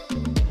selling.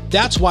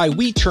 That's why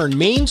we turn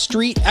Main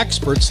Street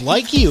experts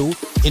like you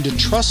into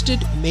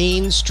trusted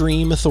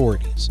mainstream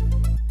authorities.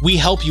 We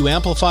help you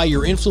amplify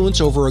your influence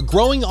over a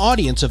growing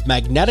audience of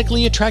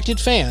magnetically attracted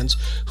fans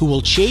who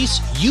will chase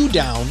you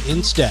down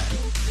instead.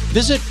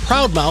 Visit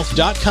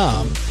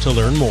proudmouth.com to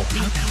learn more.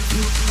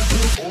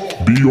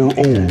 Be your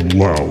own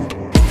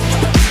loud.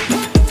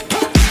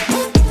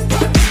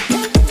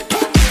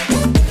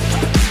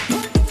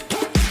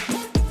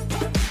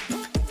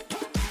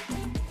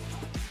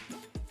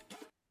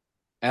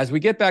 As we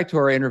get back to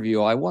our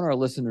interview, I want our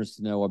listeners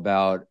to know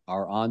about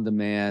our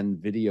on-demand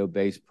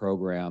video-based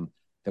program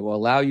that will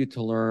allow you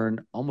to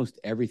learn almost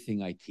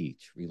everything I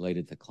teach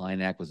related to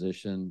client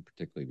acquisition,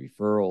 particularly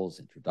referrals,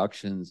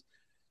 introductions,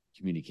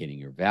 communicating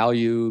your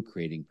value,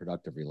 creating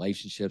productive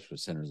relationships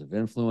with centers of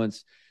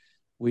influence.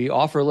 We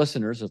offer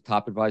listeners of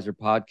Top Advisor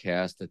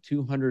Podcast a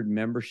 $200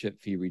 membership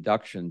fee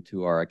reduction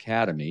to our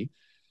academy,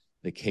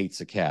 the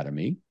Cates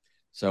Academy.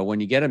 So when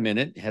you get a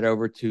minute, head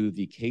over to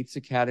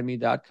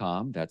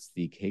thecatesacademy.com. That's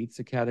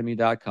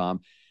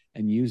thecatesacademy.com,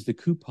 and use the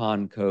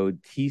coupon code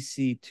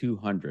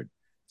TC200.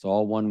 It's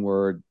all one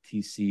word,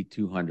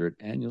 TC200,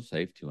 and you'll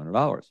save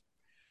 $200.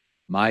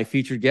 My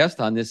featured guest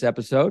on this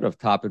episode of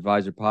Top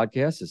Advisor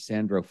Podcast is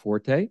Sandro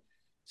Forte,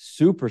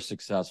 super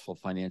successful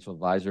financial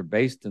advisor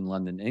based in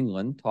London,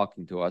 England,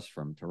 talking to us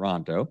from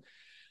Toronto.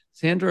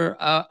 Sandro,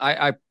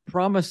 I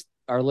promised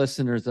our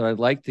listeners that I'd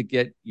like to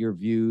get your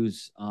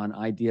views on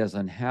ideas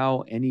on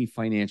how any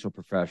financial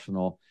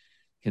professional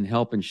can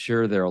help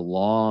ensure their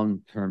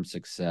long-term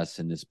success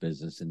in this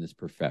business, in this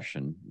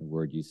profession, the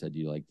word you said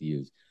you like to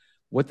use.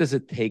 What does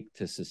it take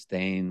to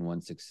sustain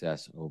one's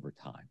success over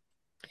time?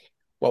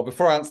 Well,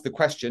 before I answer the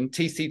question,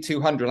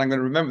 TC200, I'm going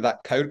to remember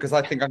that code because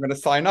I think I'm going to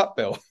sign up,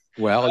 Bill.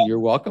 Well, you're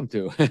welcome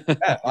to.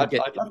 Yeah,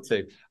 I'd love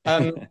to.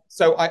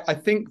 So I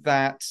think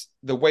that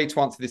the way to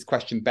answer this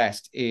question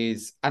best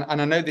is, and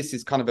I know this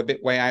is kind of a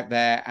bit way out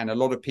there and a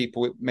lot of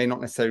people it may not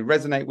necessarily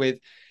resonate with,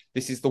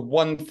 this is the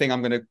one thing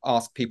I'm going to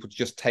ask people to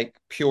just take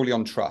purely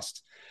on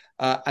trust.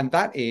 And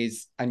that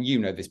is, and you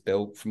know this,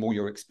 Bill, from all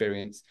your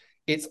experience,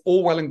 it's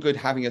all well and good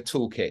having a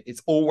toolkit.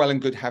 It's all well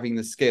and good having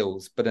the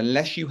skills, but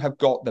unless you have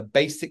got the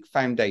basic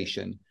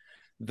foundation,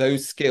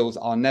 those skills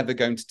are never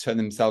going to turn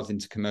themselves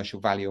into commercial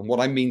value. And what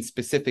I mean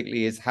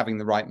specifically is having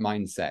the right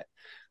mindset.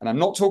 And I'm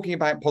not talking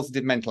about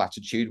positive mental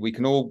attitude. We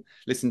can all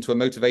listen to a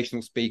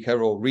motivational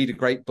speaker or read a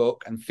great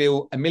book and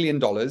feel $1 million.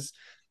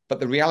 But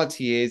the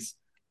reality is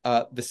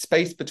the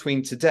space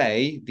between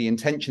today, the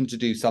intention to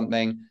do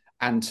something,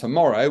 and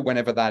tomorrow,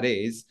 whenever that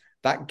is,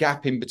 that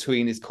gap in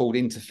between is called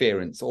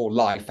interference, or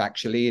life,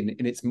 actually,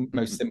 in its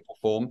most simple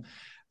form.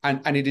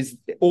 And it is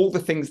all the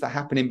things that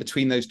happen in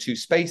between those two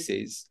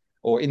spaces,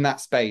 or in that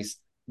space,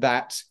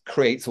 that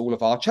creates all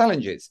of our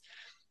challenges.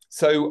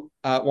 So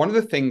one of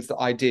the things that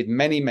I did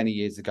many, many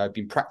years ago, I've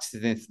been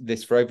practicing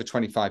this for over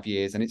 25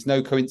 years, and it's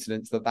no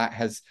coincidence that that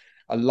has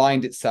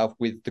aligned itself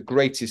with the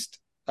greatest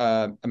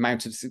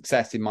amount of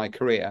success in my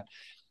career.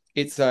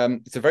 It's a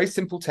very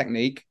simple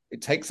technique.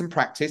 It takes some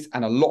practice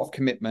and a lot of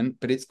commitment,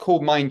 but it's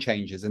called Mind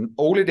Changers. And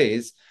all it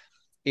is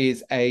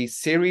a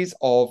series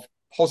of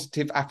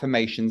positive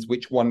affirmations,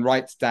 which one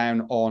writes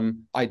down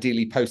on,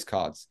 ideally,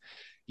 postcards.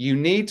 You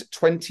need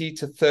 20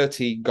 to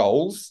 30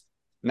 goals.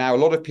 Now, a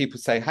lot of people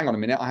say, hang on a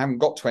minute, I haven't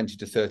got 20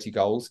 to 30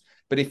 goals.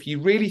 But if you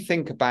really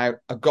think about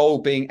a goal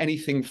being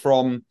anything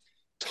from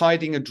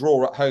tidying a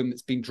drawer at home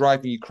that's been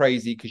driving you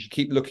crazy because you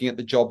keep looking at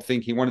the job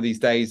thinking one of these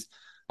days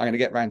I'm going to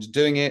get around to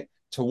doing it,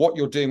 to what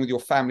you're doing with your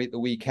family at the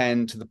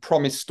weekend, to the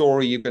promised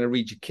story you're going to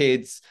read your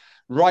kids,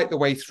 right the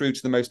way through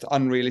to the most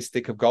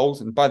unrealistic of goals.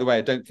 And by the way,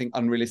 I don't think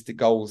unrealistic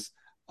goals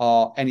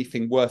are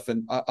anything worth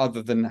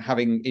other than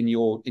having in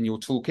your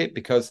toolkit,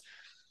 because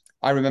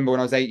I remember when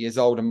I was 8 years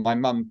old and my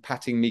mum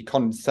patting me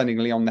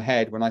condescendingly on the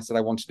head when I said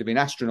I wanted to be an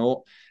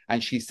astronaut.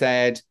 And she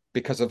said,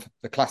 because of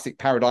the classic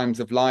paradigms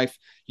of life,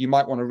 you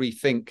might want to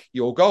rethink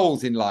your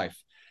goals in life.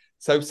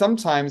 So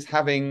sometimes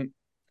having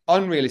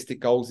unrealistic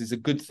goals is a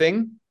good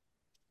thing,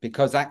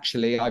 because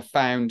actually I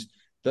found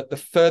that the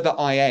further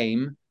I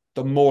aim,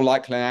 the more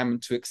likely I am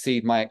to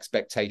exceed my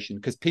expectation.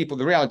 Because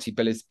the reality,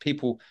 Bill, is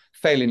people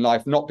fail in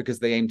life not because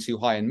they aim too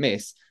high and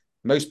miss.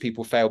 Most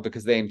people fail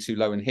because they aim too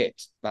low and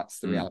hit. That's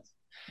the reality.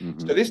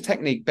 Mm-hmm. So this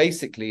technique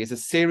basically is a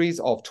series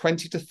of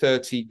 20 to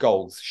 30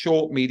 goals,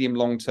 short, medium,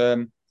 long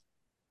term.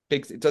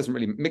 Big, it doesn't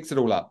really mix it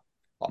all up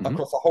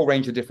across a whole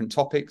range of different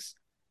topics: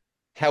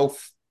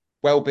 health,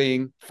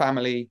 well-being,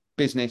 family,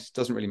 business,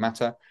 doesn't really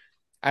matter.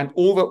 And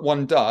all that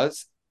one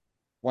does,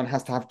 one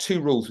has to have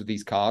two rules with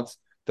these cards.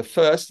 The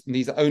first, and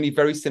these are only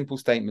very simple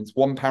statements,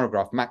 one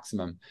paragraph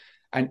maximum.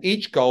 And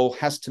each goal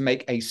has to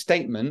make a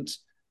statement,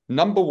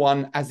 number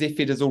one, as if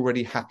it has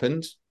already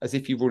happened, as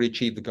if you've already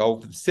achieved the goal,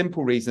 for the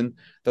simple reason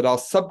that our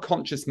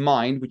subconscious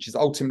mind, which is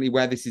ultimately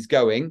where this is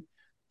going,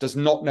 does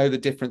not know the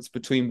difference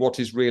between what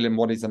is real and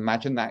what is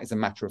imagined. That is a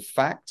matter of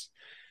fact.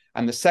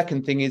 And the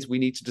second thing is we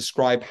need to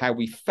describe how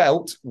we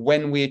felt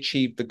when we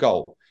achieved the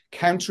goal.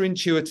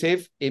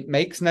 Counterintuitive, it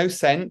makes no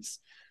sense.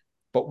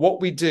 But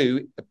what we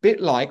do, a bit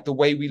like the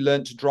way we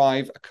learn to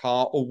drive a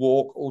car or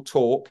walk or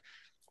talk,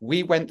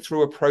 we went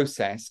through a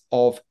process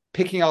of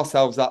picking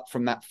ourselves up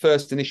from that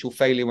first initial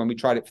failure when we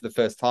tried it for the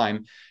first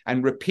time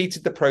and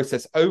repeated the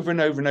process over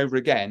and over and over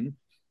again.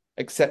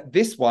 Except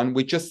this one,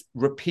 we're just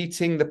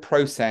repeating the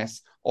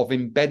process of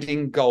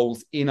embedding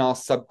goals in our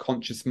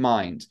subconscious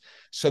mind,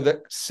 so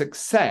that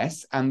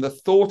success and the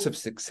thought of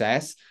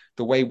success,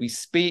 the way we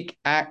speak,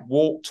 act,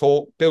 walk,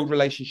 talk, build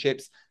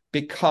relationships,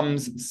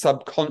 becomes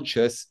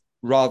subconscious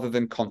rather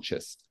than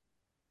conscious.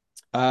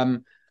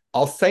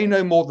 I'll say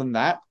no more than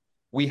that.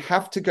 We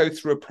have to go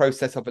through a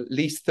process of at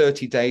least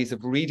 30 days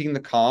of reading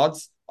the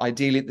cards,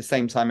 ideally at the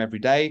same time every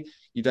day.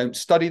 You don't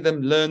study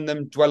them, learn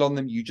them, dwell on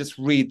them. You just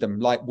read them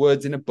like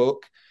words in a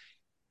book.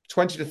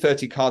 20 to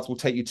 30 cards will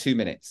take you 2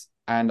 minutes.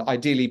 And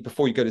ideally,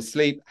 before you go to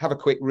sleep, have a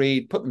quick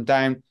read, put them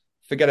down,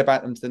 forget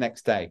about them to the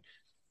next day.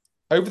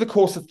 Over the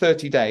course of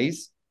 30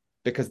 days,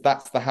 because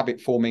that's the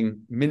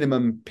habit-forming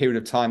minimum period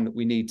of time that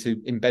we need to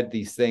embed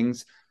these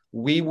things,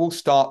 we will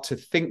start to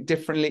think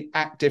differently,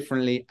 act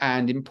differently,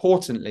 and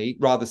importantly,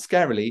 rather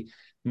scarily,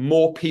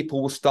 more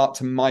people will start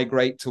to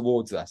migrate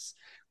towards us.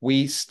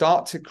 We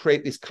start to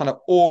create this kind of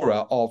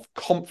aura of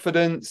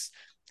confidence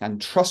and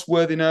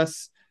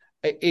trustworthiness.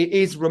 It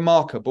is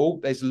remarkable.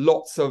 There's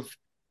lots of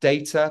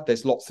data.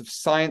 There's lots of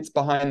science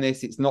behind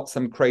this. It's not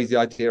some crazy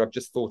idea I've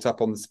just thought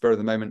up on the spur of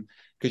the moment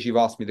because you've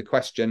asked me the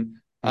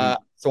question.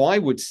 So I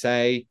would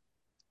say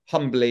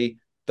humbly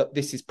that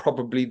this is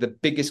probably the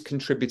biggest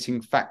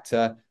contributing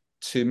factor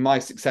to my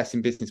success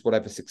in business,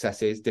 whatever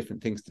success is,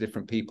 different things to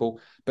different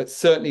people, but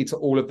certainly to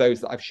all of those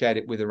that I've shared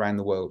it with around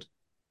the world.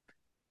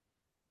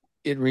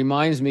 It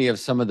reminds me of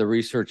some of the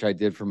research I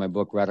did for my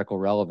book, Radical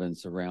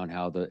Relevance, around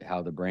how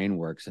the brain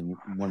works. And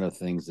one of the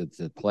things that's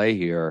at play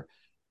here,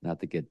 not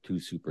to get too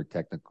super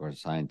technical or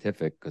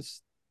scientific,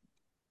 because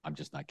I'm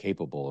just not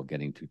capable of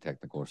getting too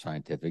technical or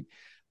scientific.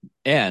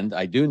 And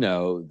I do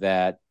know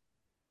that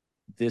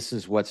this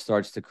is what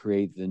starts to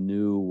create the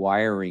new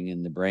wiring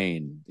in the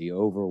brain, the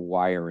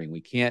overwiring. We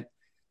can't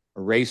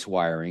erase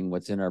wiring.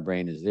 What's in our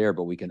brain is there,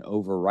 but we can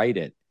overwrite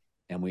it.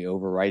 and we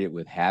overwrite it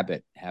with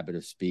habit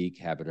of speak,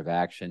 habit of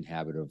action,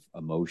 habit of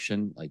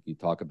emotion, like you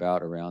talk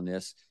about around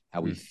this,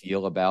 how we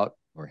feel about,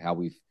 or how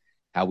we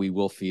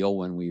will feel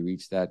when we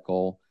reach that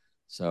goal.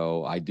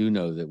 So I do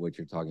know that what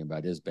you're talking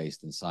about is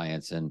based in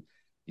science, and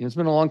it's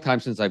been a long time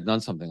since I've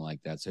done something like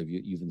that. So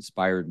you've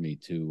inspired me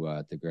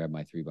to grab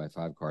my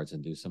 3x5 cards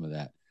and do some of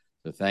that.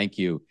 So thank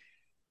you.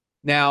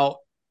 Now,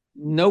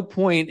 no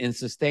point in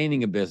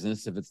sustaining a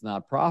business if it's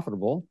not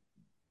profitable.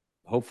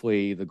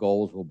 Hopefully the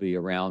goals will be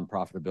around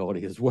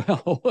profitability as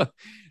well.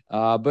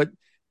 But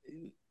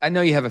I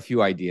know you have a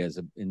few ideas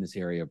in this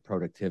area of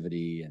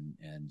productivity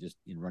and just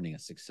in running a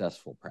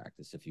successful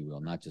practice, if you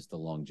will, not just the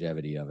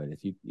longevity of it.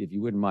 If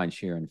you wouldn't mind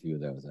sharing a few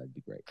of those, that'd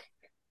be great.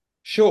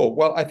 Sure.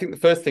 Well, I think the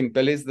first thing,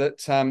 Bill, is that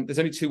there's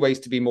only two ways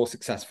to be more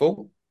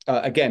successful.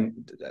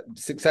 Again,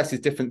 success is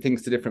different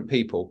things to different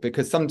people,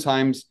 because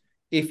sometimes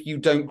if you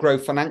don't grow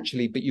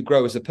financially, but you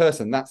grow as a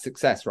person, that's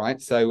success, right?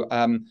 So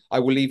I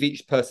will leave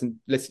each person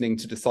listening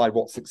to decide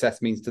what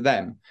success means to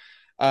them.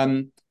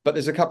 But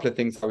there's a couple of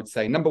things I would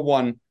say. Number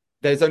one,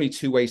 there's only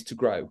two ways to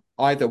grow.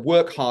 Either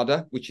work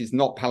harder, which is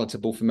not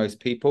palatable for most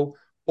people,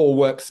 or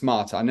work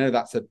smarter. I know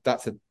that's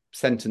a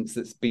sentence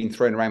that's been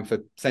thrown around for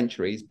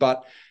centuries,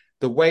 but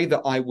the way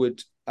that I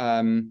would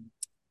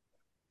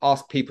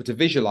ask people to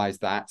visualize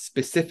that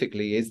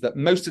specifically is that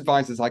most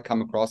advisors I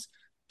come across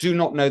do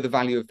not know the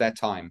value of their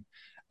time.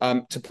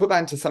 To put that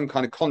into some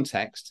kind of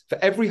context, for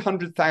every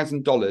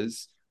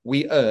 $100,000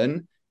 we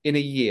earn in a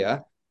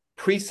year,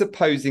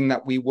 presupposing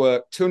that we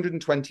work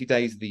 220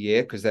 days of the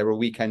year, because there are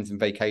weekends and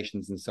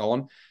vacations and so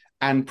on,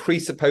 and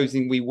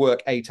presupposing we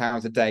work 8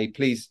 hours a day,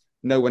 please,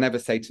 no one ever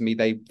say to me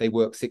they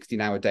work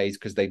 16-hour days,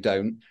 because they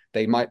don't.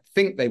 They might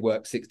think they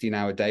work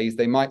 16-hour days.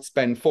 They might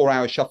spend 4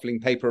 hours shuffling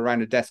paper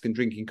around a desk and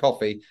drinking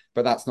coffee,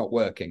 but that's not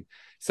working.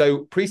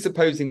 So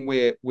presupposing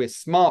we're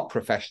smart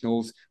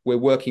professionals, we're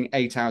working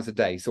 8 hours a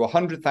day. So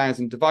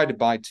 100,000 divided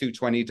by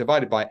 220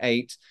 divided by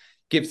 8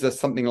 gives us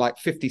something like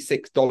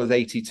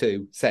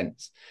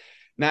 $56.82.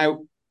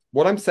 Now,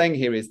 what I'm saying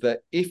here is that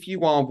if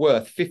you are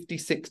worth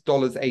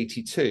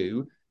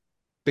 $56.82,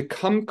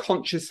 become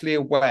consciously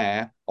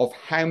aware of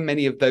how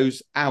many of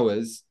those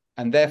hours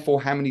and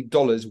therefore how many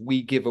dollars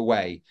we give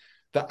away.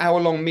 The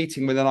hour-long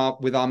meeting with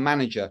our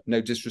manager,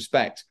 no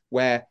disrespect,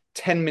 where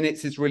 10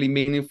 minutes is really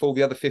meaningful,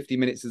 the other 50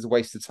 minutes is a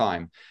waste of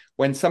time.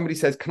 When somebody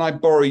says, can I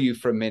borrow you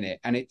for a minute?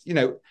 And it's,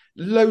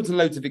 loads and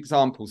loads of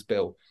examples,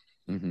 Bill.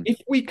 Mm-hmm. If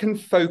we can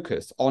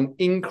focus on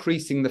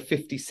increasing the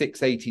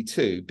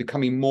 5682,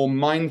 becoming more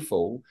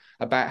mindful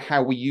about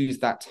how we use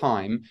that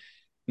time,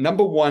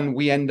 number one,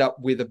 we end up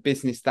with a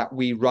business that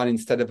we run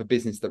instead of a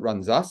business that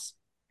runs us.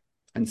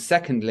 And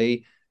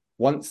secondly,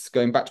 once,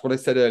 going back to what I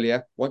said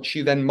earlier, once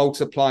you then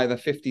multiply the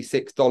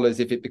 $56,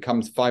 if it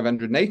becomes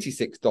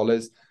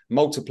 $586,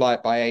 multiply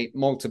it by 8,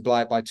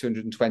 multiply it by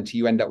 220,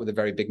 you end up with a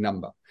very big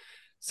number.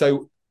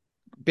 So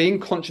being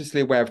consciously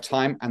aware of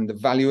time and the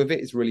value of it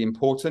is really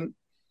important.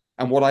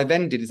 And what I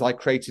then did is I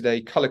created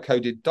a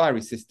color-coded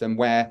diary system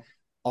where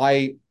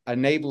I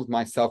enabled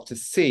myself to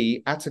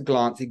see at a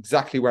glance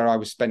exactly where I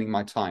was spending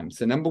my time.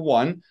 So number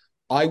one,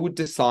 I would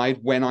decide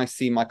when I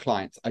see my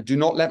clients. I do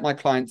not let my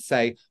clients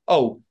say,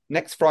 oh,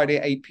 next Friday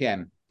at 8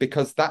 p.m.,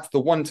 because that's the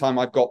one time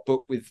I've got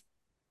booked with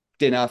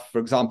dinner, for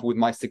example, with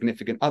my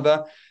significant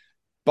other.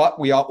 But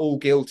we are all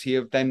guilty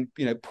of then,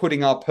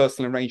 putting our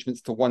personal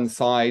arrangements to one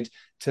side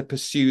to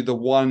pursue the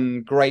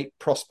one great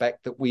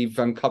prospect that we've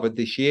uncovered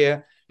this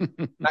year.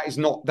 That is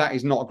not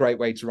a great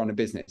way to run a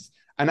business.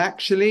 And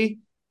actually,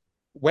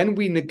 when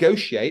we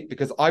negotiate,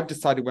 because I've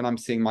decided when I'm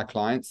seeing my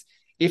clients,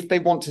 if they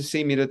want to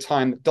see me at a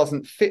time that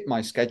doesn't fit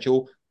my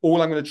schedule,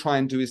 all I'm going to try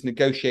and do is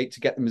negotiate to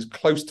get them as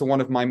close to one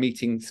of my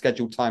meeting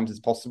scheduled times as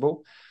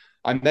possible.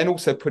 I'm then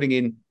also putting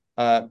in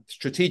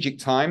strategic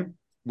time,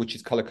 which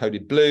is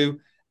color-coded blue,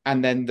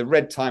 and then the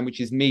red time,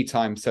 which is me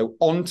time. So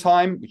on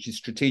time, which is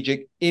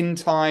strategic, in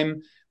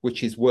time,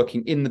 which is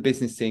working in the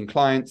business, seeing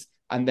clients,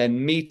 and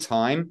then me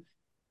time.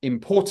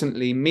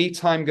 Importantly, me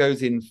time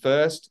goes in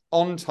first,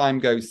 on time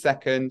goes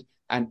second,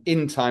 and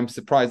in time,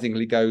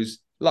 surprisingly, goes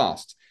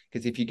last.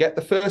 Because if you get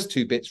the first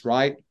two bits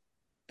right,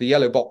 the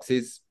yellow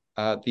boxes,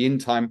 the in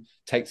time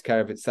takes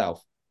care of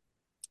itself.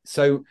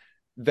 So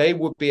they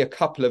would be a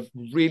couple of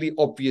really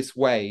obvious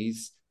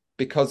ways,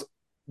 because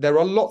there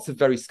are lots of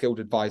very skilled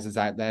advisors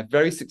out there,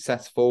 very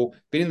successful,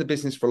 been in the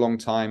business for a long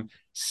time,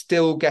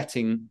 still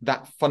getting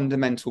that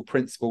fundamental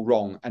principle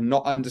wrong and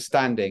not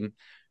understanding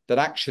that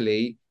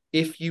actually,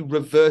 if you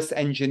reverse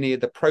engineer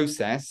the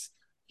process,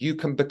 you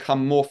can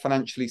become more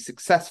financially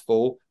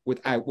successful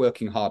without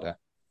working harder.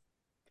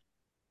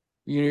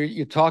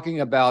 You're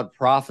talking about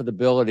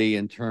profitability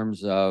in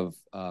terms of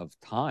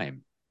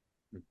time.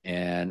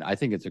 And I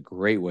think it's a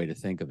great way to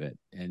think of it.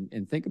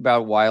 And think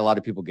about why a lot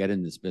of people get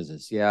in this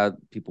business. Yeah,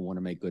 people want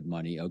to make good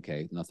money.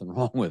 Okay, nothing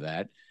wrong with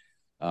that.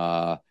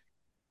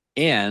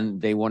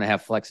 And they want to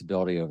have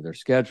flexibility over their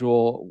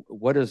schedule.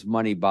 What does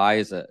money buy?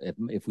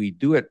 If we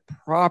do it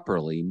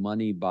properly,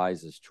 money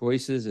buys us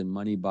choices and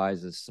money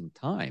buys us some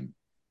time,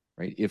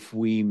 right? If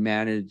we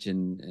manage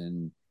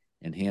and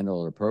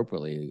handle it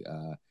appropriately.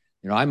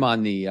 I'm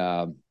on the,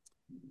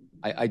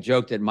 I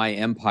joked that my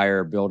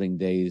empire building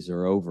days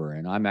are over,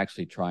 and I'm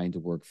actually trying to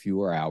work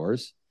fewer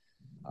hours.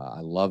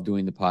 I love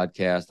doing the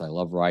podcast. I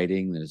love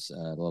writing.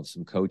 I love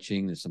some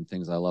coaching. There's some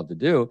things I love to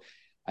do.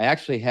 I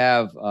actually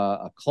have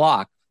a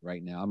clock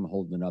right now. I'm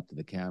holding it up to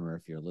the camera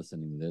if you're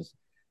listening to this,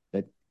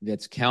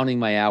 that's counting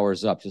my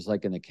hours up, just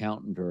like an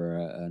accountant or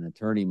an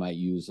attorney might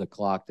use a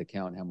clock to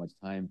count how much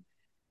time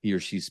he or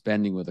she's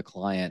spending with a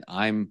client.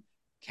 I'm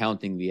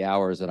counting the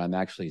hours that I'm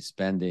actually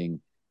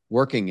spending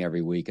working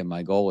every week, and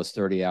my goal is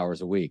 30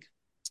 hours a week.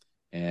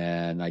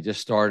 And I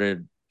just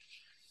started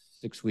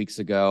 6 weeks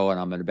ago, and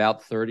I'm at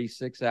about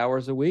 36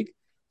 hours a week.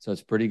 So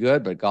it's pretty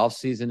good, but golf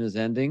season is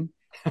ending.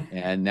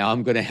 And now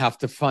I'm going to have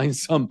to find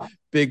some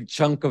big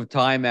chunk of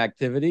time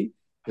activity,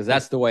 because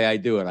that's the way I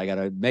do it. I got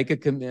to make a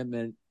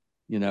commitment,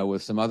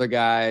 with some other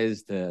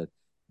guys to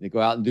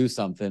go out and do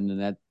something, and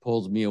that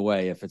pulls me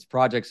away. If it's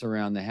projects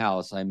around the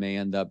house, I may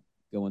end up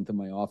going to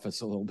my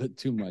office a little bit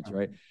too much,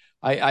 right?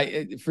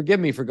 I forgive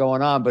me for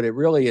going on, but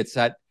it's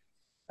that.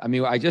 I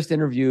mean, I just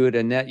interviewed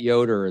Annette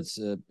Yoder.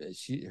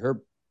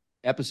 Her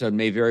episode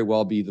may very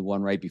well be the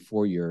one right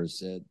before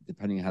yours,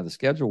 depending on how the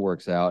schedule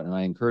works out. And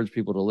I encourage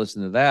people to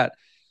listen to that,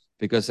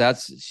 because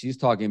she's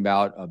talking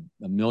about a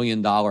 $1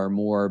 million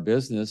more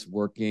business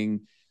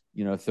working,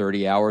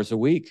 30 hours a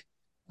week,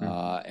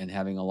 and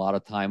having a lot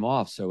of time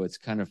off. So it's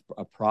kind of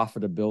a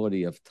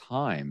profitability of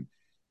time,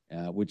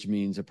 which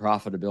means a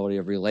profitability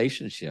of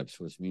relationships,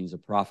 which means a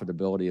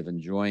profitability of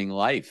enjoying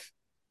life,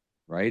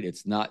 right?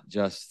 It's not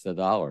just the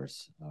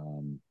dollars.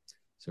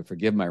 So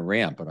forgive my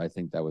rant, but I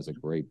think that was a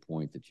great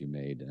point that you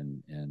made.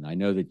 And I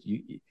know that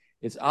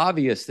it's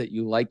obvious that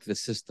you like the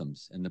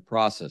systems and the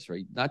process,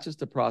 right? Not just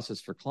the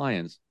process for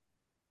clients,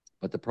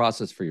 but the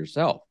process for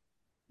yourself.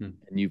 And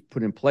you've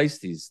put in place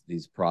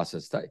these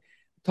processes.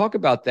 Talk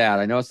about that.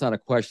 I know it's not a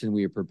question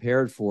we are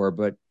prepared for,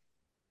 but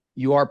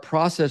you are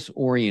process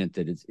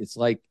oriented. It's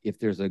like if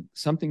there's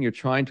something you're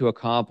trying to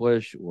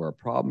accomplish or a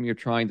problem you're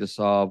trying to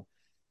solve,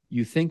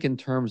 you think in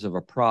terms of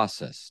a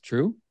process.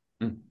 True?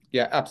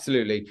 Yeah,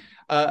 absolutely.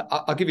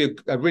 I'll give you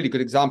a really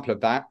good example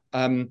of that.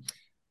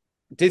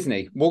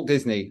 Walt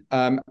Disney,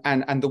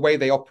 and the way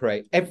they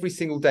operate. Every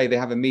single day they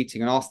have a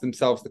meeting and ask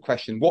themselves the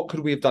question, what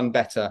could we have done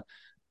better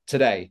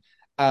today?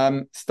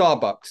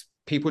 Starbucks.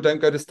 People don't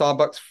go to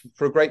Starbucks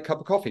for a great cup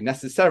of coffee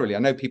necessarily. I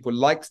know people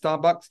like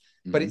Starbucks,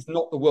 but it's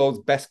not the world's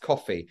best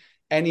coffee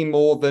any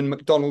more than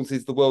McDonald's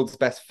is the world's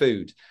best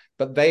food.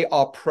 But they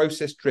are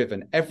process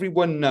driven.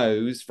 Everyone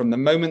knows from the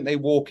moment they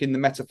walk in the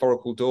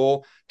metaphorical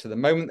door to the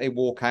moment they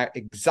walk out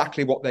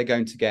exactly what they're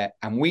going to get.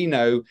 And we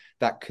know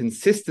that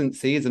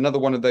consistency is another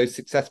one of those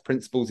success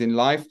principles in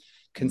life.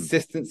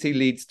 Consistency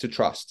leads to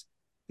trust.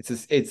 It's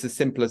as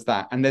simple as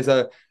that. And there's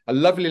a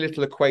lovely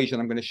little equation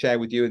I'm going to share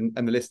with you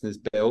and the listeners,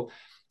 Bill.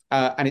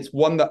 And it's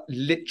one that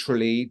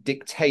literally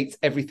dictates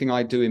everything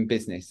I do in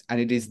business. And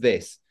it is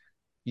this: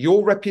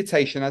 your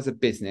reputation as a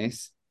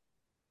business,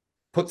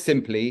 put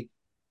simply,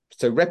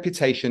 so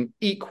reputation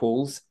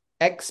equals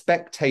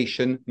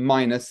expectation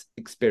minus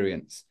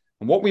experience.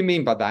 And what we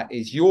mean by that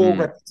is your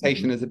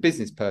reputation as a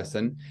business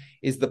person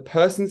is the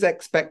person's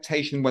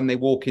expectation when they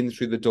walk in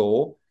through the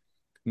door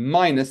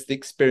minus the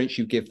experience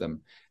you give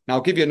them. Now,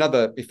 I'll give you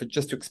another,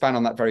 just to expand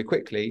on that very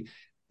quickly.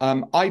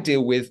 I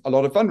deal with a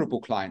lot of vulnerable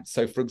clients.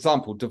 So, for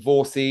example,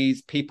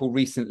 divorcees, people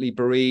recently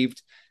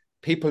bereaved,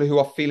 people who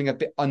are feeling a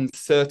bit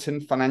uncertain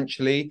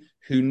financially,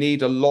 who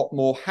need a lot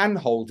more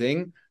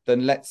hand-holding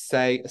than, let's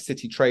say, a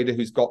city trader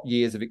who's got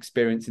years of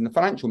experience in the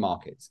financial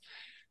markets.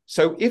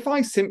 So if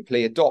I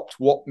simply adopt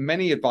what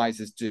many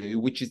advisors do,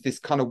 which is this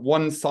kind of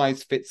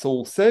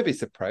one-size-fits-all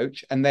service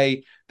approach, and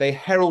they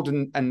herald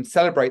and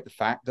celebrate the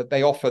fact that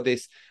they offer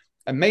this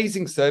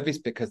amazing service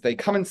because they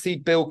come and see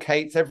Bill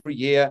Cates every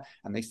year,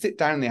 and they sit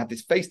down and they have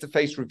this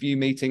face-to-face review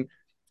meeting.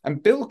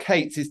 And Bill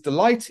Cates is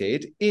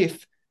delighted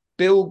if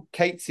Bill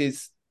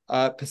Cates's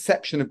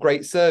perception of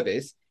great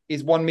service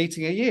is one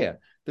meeting a year.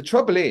 The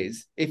trouble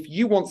is, if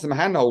you want some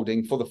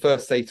handholding for the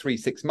first, say,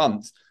 3-6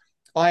 months,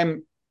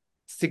 I'm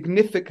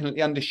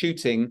significantly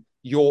undershooting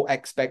your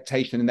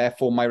expectation, and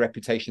therefore my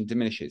reputation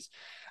diminishes.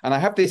 And I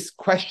have this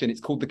question,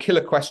 it's called the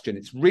killer question.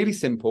 It's really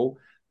simple,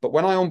 but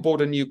when I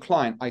onboard a new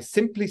client, I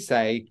simply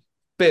say,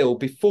 Bill,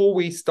 before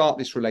we start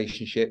this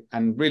relationship,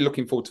 and really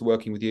looking forward to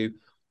working with you,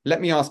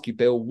 let me ask you,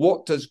 Bill,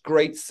 what does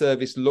great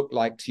service look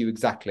like to you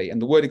exactly?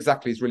 And the word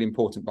exactly is really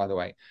important, by the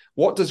way.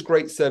 What does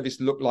great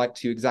service look like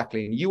to you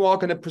exactly? And you are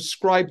going to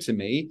prescribe to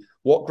me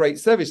what great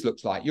service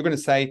looks like. You're going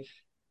to say,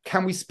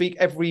 can we speak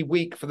every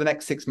week for the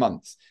next 6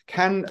 months?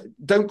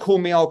 Don't call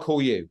me, I'll call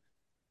you.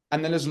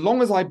 And then as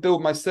long as I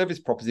build my service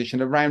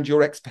proposition around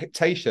your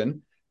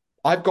expectation,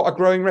 I've got a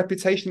growing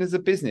reputation as a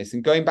business.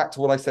 And going back to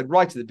what I said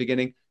right at the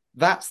beginning,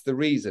 that's the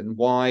reason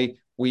why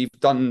we've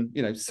done,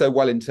 so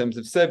well in terms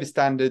of service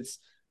standards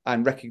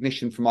and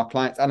recognition from our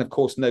clients. And of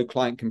course, no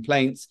client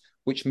complaints,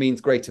 which means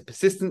greater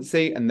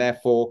persistency and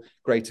therefore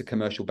greater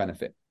commercial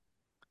benefit.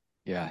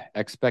 Yeah.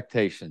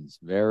 Expectations.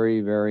 Very,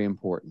 very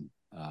important.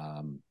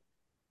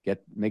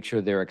 Make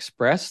sure they're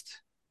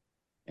expressed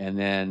and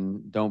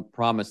then don't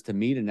promise to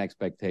meet an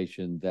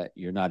expectation that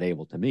you're not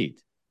able to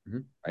meet.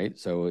 Right.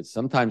 So it's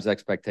sometimes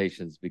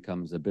expectations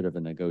becomes a bit of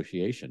a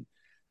negotiation,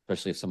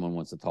 especially if someone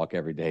wants to talk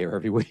every day or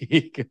every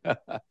week.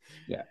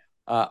 Yeah.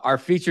 Our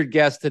featured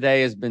guest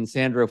today has been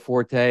Sandro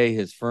Forte.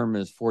 His firm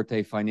is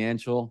Forte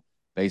Financial,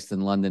 based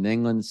in London,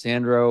 England.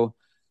 Sandro,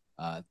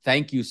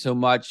 thank you so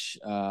much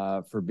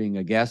for being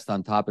a guest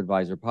on Top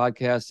Advisor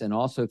Podcast. And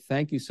also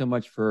thank you so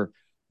much for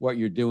what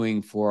you're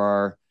doing for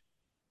our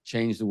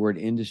change the word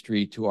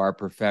industry to our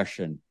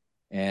profession.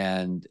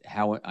 And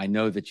how I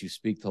know that you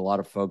speak to a lot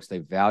of folks, they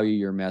value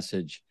your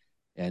message.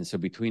 And so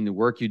between the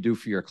work you do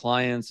for your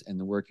clients and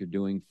the work you're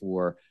doing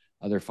for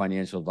other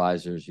financial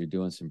advisors, you're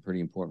doing some pretty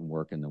important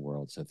work in the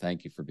world. So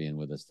thank you for being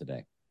with us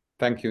today.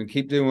 Thank you. And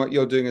keep doing what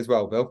you're doing as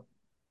well, Bill.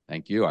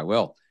 Thank you. I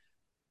will.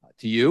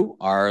 To you,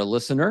 our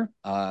listener,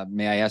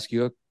 may I ask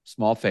you a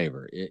small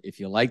favor? If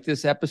you like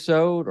this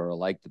episode or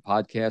like the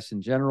podcast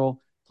in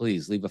general,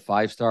 please leave a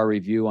 5-star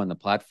review on the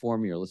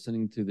platform you're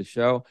listening to the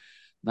show.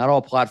 Not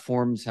all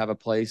platforms have a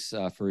place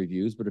for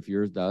reviews, but if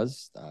yours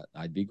does,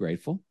 I'd be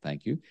grateful.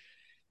 Thank you.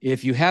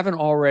 If you haven't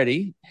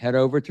already, head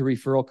over to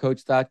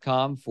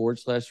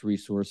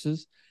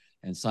referralcoach.com/resources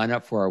and sign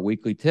up for our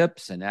weekly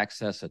tips and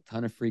access a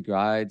ton of free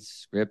guides,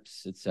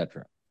 scripts,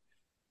 etc.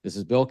 This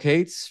is Bill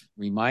Cates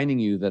reminding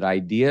you that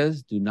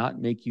ideas do not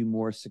make you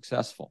more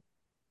successful.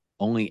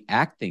 Only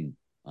acting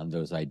on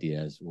those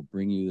ideas will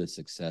bring you the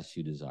success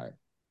you desire.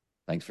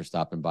 Thanks for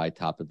stopping by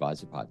Top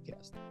Advisor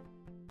Podcast.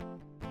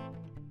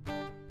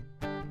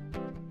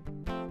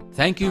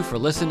 Thank you for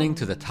listening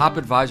to the Top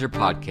Advisor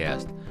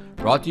Podcast,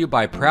 brought to you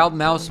by Proud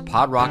Mouse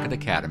Pod Rocket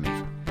Academy.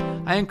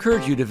 I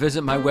encourage you to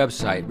visit my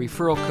website,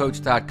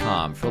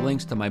 referralcoach.com, for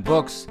links to my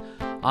books,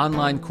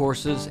 online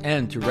courses,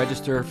 and to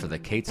register for the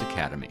Cates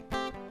Academy.